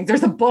all these things.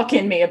 There's a book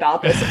in me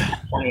about this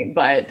at this point,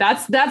 but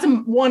that's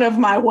one of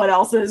my what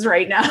else's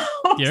right now.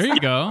 There you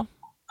go.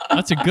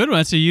 That's a good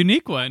one. It's a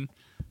unique one.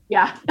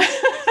 Yeah.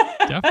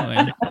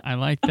 Definitely. I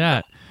like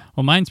that.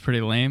 Well, mine's pretty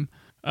lame.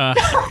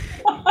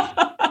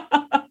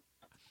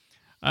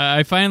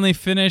 I finally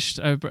finished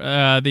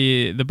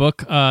the book,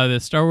 the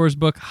Star Wars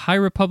book, High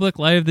Republic,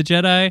 Light of the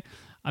Jedi.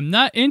 I'm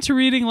not into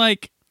reading,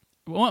 like,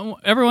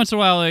 every once in a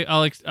while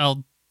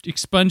I'll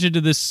expunge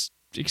into this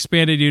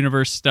expanded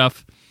universe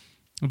stuff.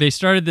 They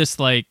started this,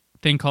 like,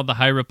 thing called the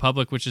High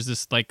Republic, which is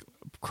this, like,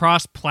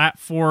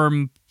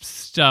 cross-platform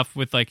stuff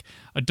with, like,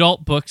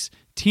 adult books,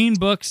 teen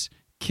books,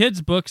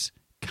 kids books,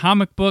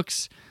 comic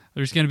books.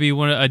 There's going to be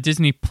a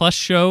Disney Plus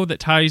show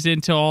that ties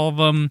into all of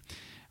them.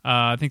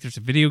 I think there's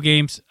video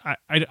games.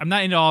 I'm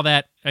not into all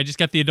that. I just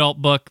got the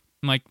adult book.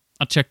 I'm like,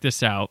 I'll check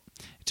this out.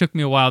 It took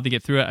me a while to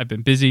get through it. I've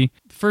been busy.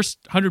 The first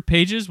 100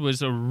 pages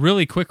was a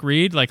really quick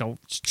read, like a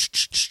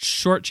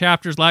short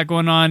chapters, a lot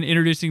going on,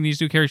 introducing these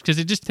new characters, because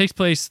it just takes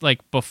place like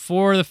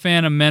before the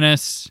Phantom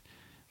Menace,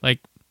 like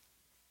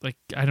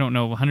I don't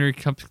know,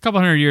 couple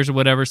hundred years or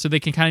whatever. So they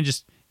can kind of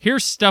just,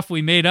 here's stuff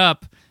we made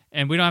up,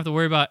 and we don't have to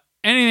worry about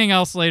anything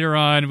else later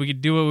on. We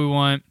can do what we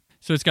want.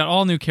 So it's got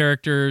all new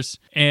characters,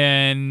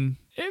 and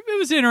it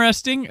was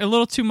interesting. A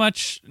little too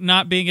much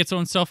not being its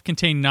own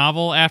self-contained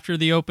novel after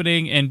the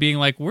opening and being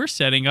like, we're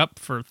setting up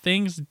for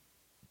things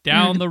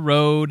down the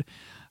road.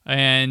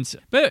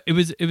 But it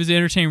was an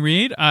entertaining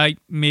read.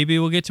 Maybe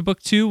we'll get to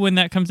book 2 when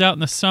that comes out in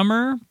the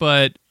summer,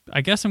 but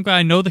I guess I'm glad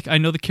I know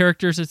the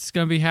characters it's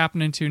going to be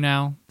happening to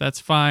now. That's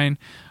fine.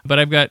 But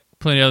I've got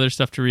plenty of other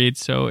stuff to read,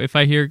 so if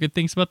I hear good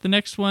things about the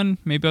next one,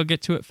 maybe I'll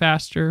get to it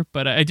faster.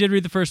 But I did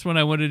read the first one.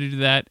 I wanted to do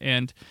that,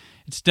 and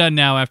it's done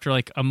now after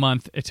like a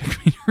month. It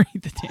took me to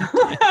read the damn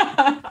thing.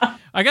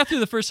 I got through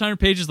the first 100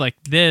 pages like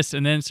this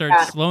and then started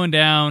slowing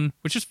down,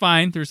 which is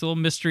fine. There's a little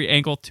mystery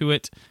angle to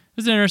it. It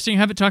was interesting. I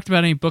haven't talked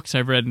about any books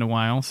I've read in a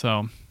while,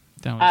 so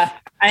that was...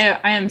 I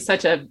am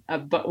such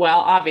well,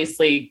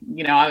 obviously,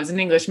 I was an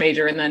English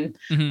major and then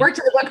worked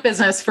in the book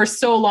business for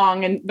so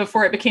long and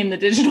before it became the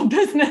digital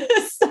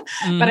business.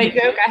 But I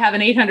joke, I have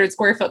an 800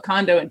 square foot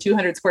condo and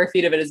 200 square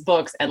feet of it is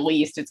books. At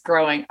least it's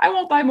growing. I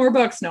won't buy more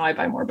books. No, I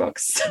buy more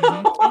books.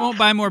 I won't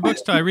buy more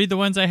books till I read the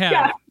ones I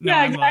have.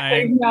 Yeah,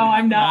 exactly. No,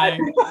 I'm not.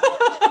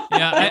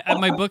 Yeah,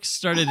 my books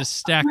started to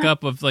stack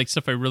up of like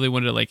stuff I really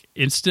wanted to like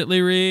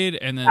instantly read.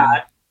 And then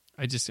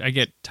I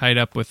get tied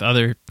up with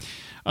other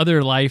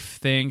life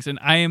things. And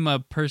I am a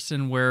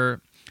person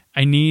where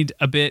I need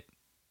a bit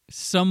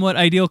somewhat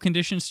ideal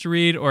conditions to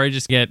read, or I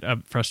just get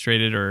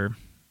frustrated or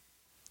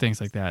things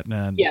like that.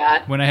 And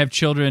when I have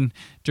children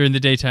during the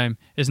daytime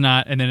is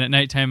not, and then at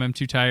nighttime I'm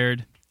too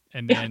tired.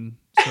 And then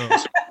so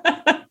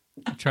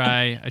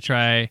I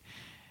try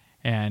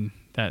and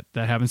that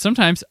happens.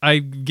 Sometimes I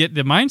get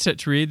the mindset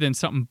to read, then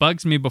something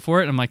bugs me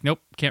before it. And I'm like, nope,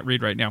 can't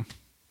read right now.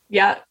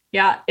 Yeah.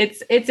 Yeah.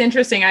 It's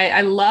interesting.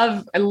 I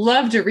love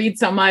to read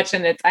so much,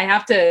 and I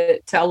have to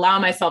allow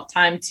myself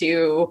time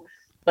to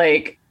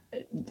like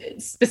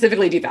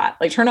specifically do that.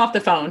 Like turn off the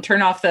phone,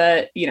 turn off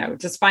the,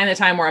 just find the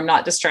time where I'm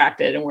not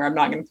distracted and where I'm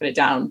not going to put it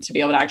down to be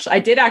able to I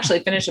did actually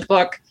finish a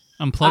book.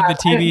 Unplug the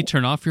TV,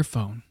 turn off your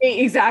phone.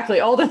 Exactly.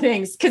 All the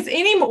things. Cause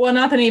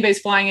not that anybody's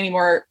flying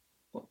anymore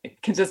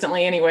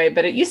consistently anyway,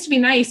 but it used to be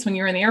nice when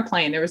you were in the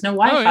airplane. There was no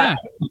Wi-Fi. Oh, yeah.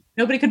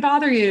 Nobody could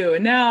bother you.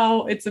 And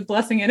now it's a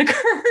blessing and a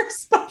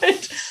curse,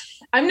 but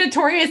I'm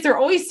notorious. There are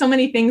always so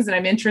many things that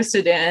I'm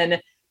interested in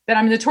that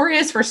I'm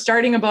notorious for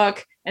starting a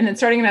book and then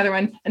starting another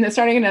one and then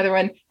starting another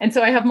one. And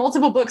so I have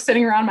multiple books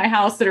sitting around my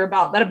house that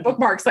have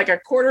bookmarks like a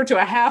quarter to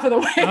a half of the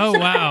way. Oh,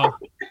 wow.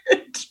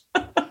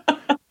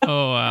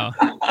 Oh, wow.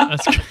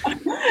 That's great.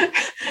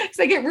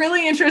 So I get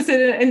really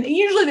interested in it. And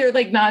usually they're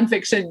like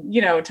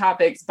nonfiction,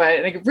 topics,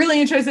 but I get really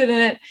interested in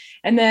it.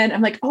 And then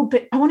I'm like, oh,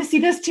 but I want to see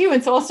this too.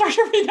 And so I'll start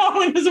to read that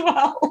one as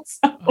well.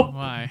 So. Oh,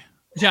 my.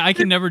 Yeah, I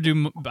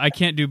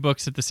can't do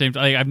books at the same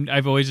time.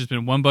 I've always just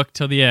been one book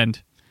till the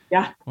end.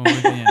 Yeah. One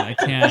book till the end. I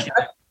can't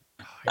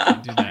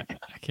do that.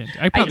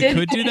 I probably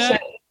could do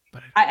that.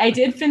 But I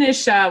did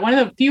finish one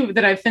of the few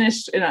that I've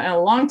finished in a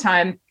long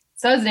time.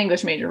 So I was an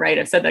English major, right?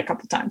 I've said that a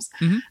couple of times.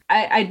 Mm-hmm.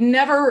 I'd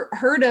never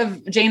heard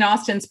of Jane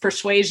Austen's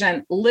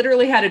Persuasion,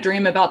 literally had a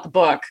dream about the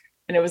book.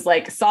 And it was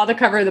like, saw the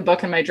cover of the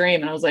book in my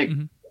dream. And I was like,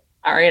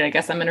 all right, I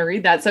guess I'm going to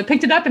read that. So I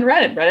picked it up and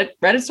read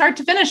it start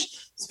to finish.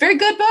 It's a very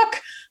good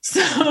book.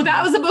 So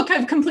that was a book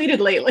I've completed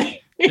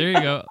lately. There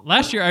you go.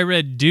 Last year I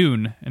read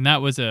Dune, and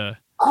that was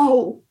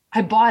Oh,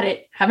 I bought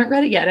it. Haven't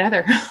read it yet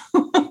either.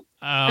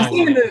 I've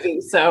seen the movie,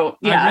 so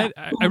yeah.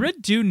 I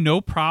read Dune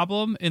no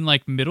problem in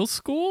like middle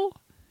school.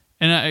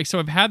 And so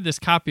I've had this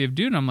copy of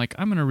Dune. I'm like,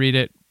 I'm going to read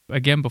it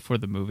again before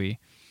the movie.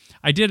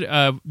 I did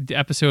the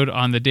episode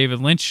on the David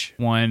Lynch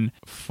one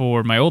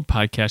for my old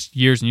podcast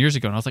years and years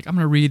ago. And I was like, I'm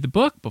going to read the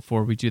book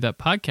before we do that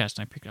podcast.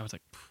 And I was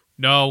like,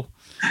 no.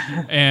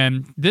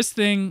 And this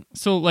thing,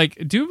 so like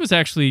Dune was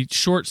actually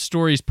short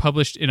stories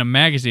published in a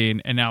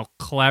magazine and now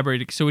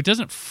collaborated. So it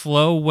doesn't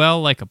flow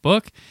well like a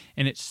book,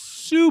 and it's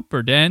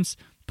super dense,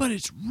 but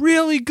it's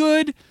really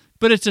good.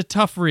 But it's a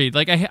tough read.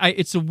 Like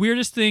it's the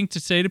weirdest thing to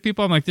say to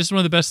people. I'm like, this is one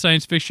of the best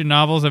science fiction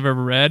novels I've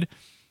ever read,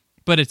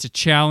 but it's a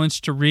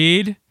challenge to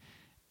read,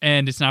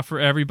 and it's not for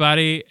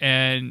everybody.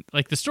 And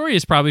like the story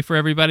is probably for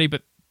everybody,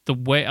 but the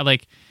way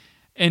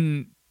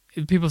and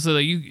people say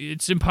like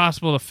it's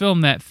impossible to film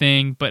that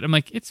thing. But I'm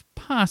like, it's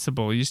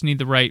possible. You just need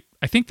the right.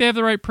 I think they have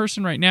the right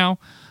person right now.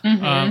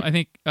 Mm-hmm. I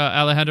think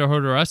Alejandro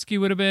Jodorowsky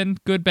would have been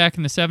good back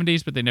in the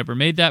 70s, but they never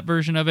made that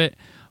version of it.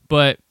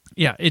 But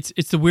yeah, it's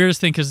the weirdest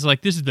thing because it's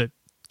like this is the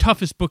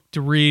toughest book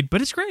to read,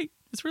 but it's great.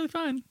 It's really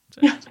fun.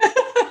 So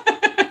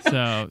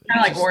kind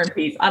of like War and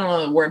Peace. I don't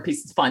know. War and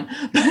Peace is fun.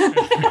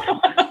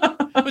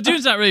 But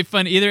Dune's not really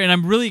fun either, and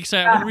I'm really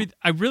excited.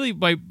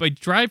 My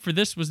drive for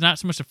this was not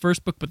so much the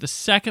first book, but the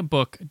second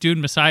book,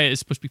 Dune Messiah, is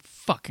supposed to be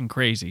fucking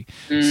crazy.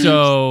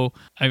 So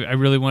I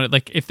really want it.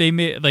 Like if they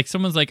made like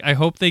someone's like, I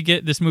hope they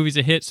get this movie's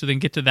a hit, so they can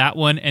get to that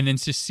one, and then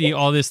just see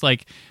all this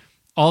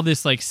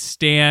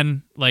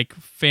stan like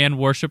fan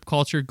worship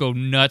culture go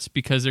nuts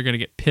because they're gonna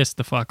get pissed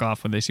the fuck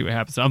off when they see what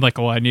happens. So I'm like,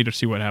 I need to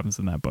see what happens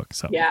in that book.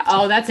 So yeah,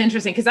 that's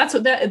interesting because that's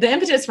what the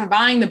impetus for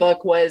buying the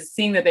book was,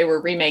 seeing that they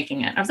were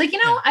remaking it. I was like,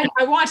 I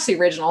watched the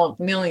original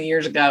a million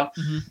years ago,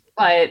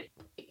 but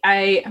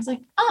I was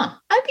like,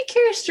 I'd be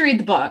curious to read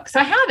the book. So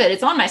I have it.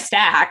 It's on my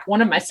stack,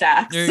 one of my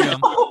stacks. There you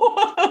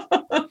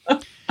go.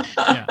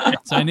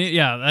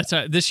 Yeah.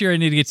 So this year I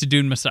need to get to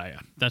Dune Messiah.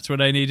 That's what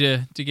I need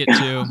to get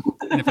to.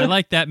 And if I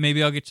like that,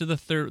 maybe I'll get to the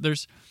third.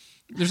 There's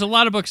a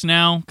lot of books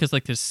now because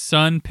like his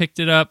son picked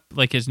it up,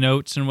 like his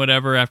notes and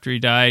whatever after he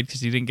died because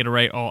he didn't get to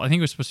write all. I think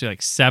it was supposed to be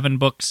like 7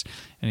 books,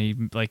 and he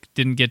like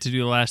didn't get to do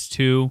the last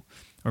 2.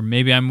 Or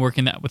maybe I'm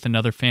working that with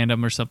another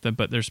fandom or something,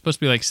 but there's supposed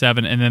to be like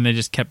 7, and then they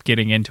just kept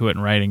getting into it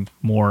and writing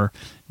more,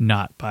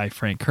 not by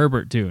Frank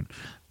Herbert Dune.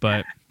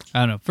 But I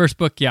don't know. First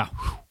book, yeah.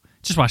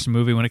 Just watch the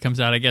movie when it comes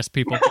out, I guess,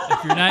 people.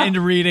 If you're not into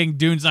reading,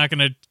 Dune's not going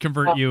to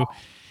convert you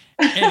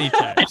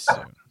anytime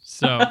soon.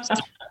 So,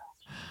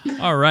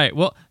 all right.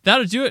 Well,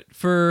 that'll do it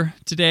for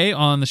today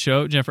on the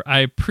show. Jennifer, I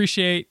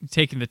appreciate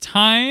taking the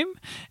time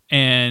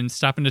and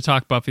stopping to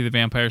talk Buffy the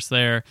Vampire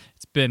Slayer.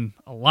 It's been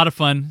a lot of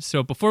fun.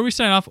 So before we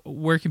sign off,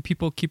 where can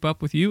people keep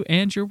up with you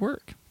and your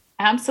work?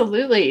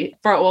 Absolutely.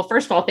 Well,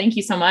 first of all, thank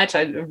you so much.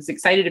 I was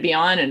excited to be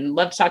on and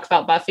love to talk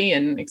about Buffy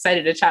and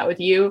excited to chat with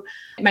you.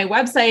 My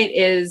website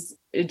is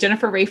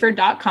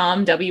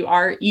jenniferwreyford.com,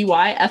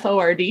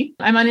 WREYFORD.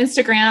 I'm on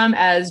Instagram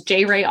as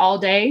JRey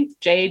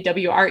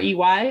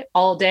JWREY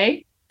all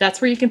day. That's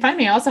where you can find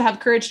me. I also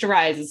have Courage to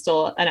Rise is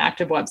still an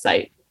active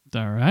website.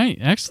 All right.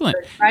 Excellent.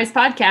 Rise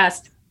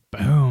podcast.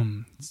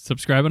 Boom.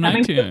 Subscribe on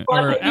iTunes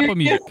or Apple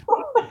Music.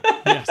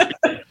 Yes.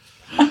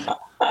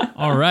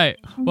 All right.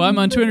 Well, I'm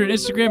on Twitter and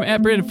Instagram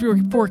at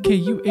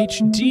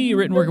Brandon4KUHD,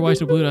 written work at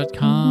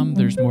WhySoBlue.com.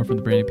 There's more from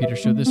the Brandon Peters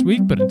Show this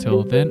week, but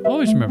until then,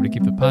 always remember to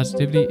keep the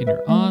positivity in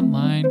your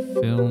online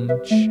film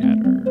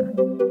chatter.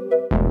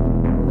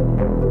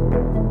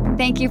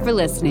 Thank you for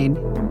listening.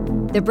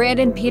 The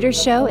Brandon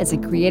Peters Show is a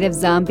Creative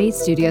Zombie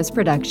Studios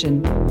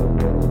production.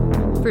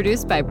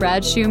 Produced by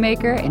Brad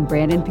Shoemaker and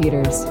Brandon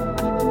Peters.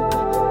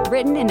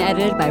 Written and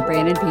edited by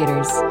Brandon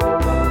Peters.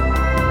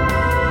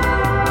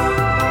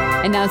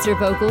 Announcer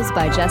vocals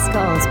by Jessica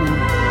Alsman.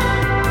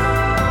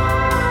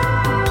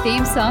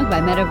 Theme song by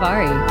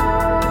Metavari.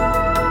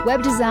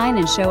 Web design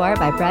and show art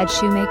by Brad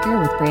Shoemaker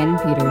with Brandon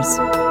Peters.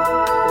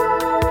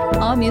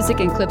 All music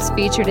and clips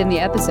featured in the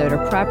episode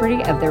are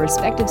property of their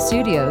respective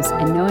studios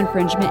and no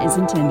infringement is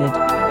intended.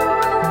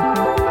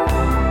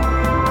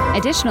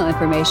 Additional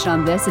information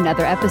on this and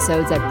other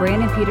episodes at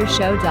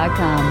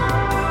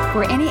BrandonPetersShow.com.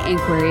 For any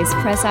inquiries,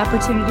 press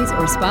opportunities,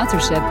 or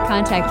sponsorship,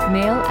 contact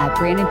mail at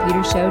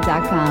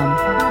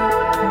BrandonPetersShow.com.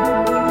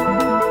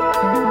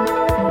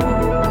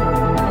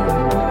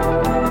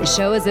 The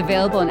show is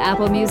available on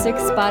Apple Music,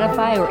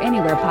 Spotify, or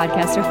anywhere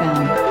podcasts are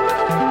found.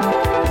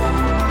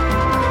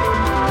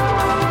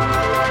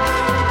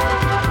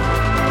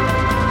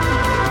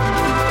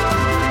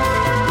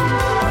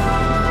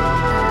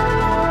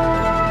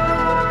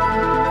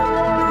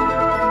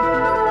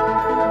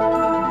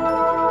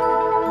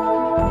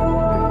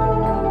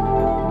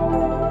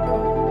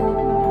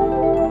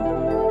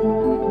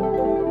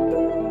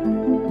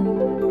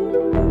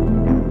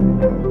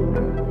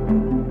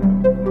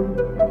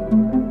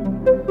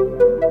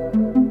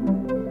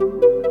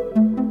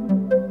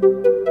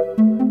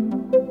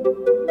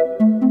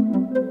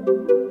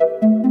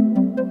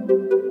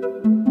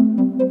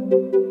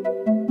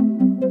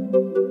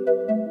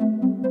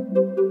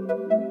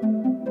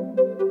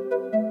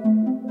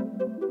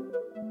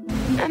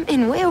 I'm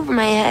in way over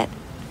my head.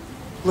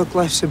 Look,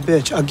 life's a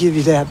bitch. I'll give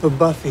you that. But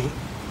Buffy,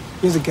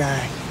 you're the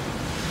guy.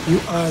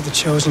 You are the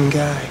chosen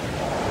guy.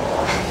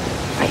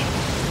 Right.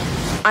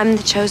 I'm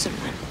the chosen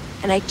one,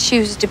 and I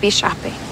choose to be shopping.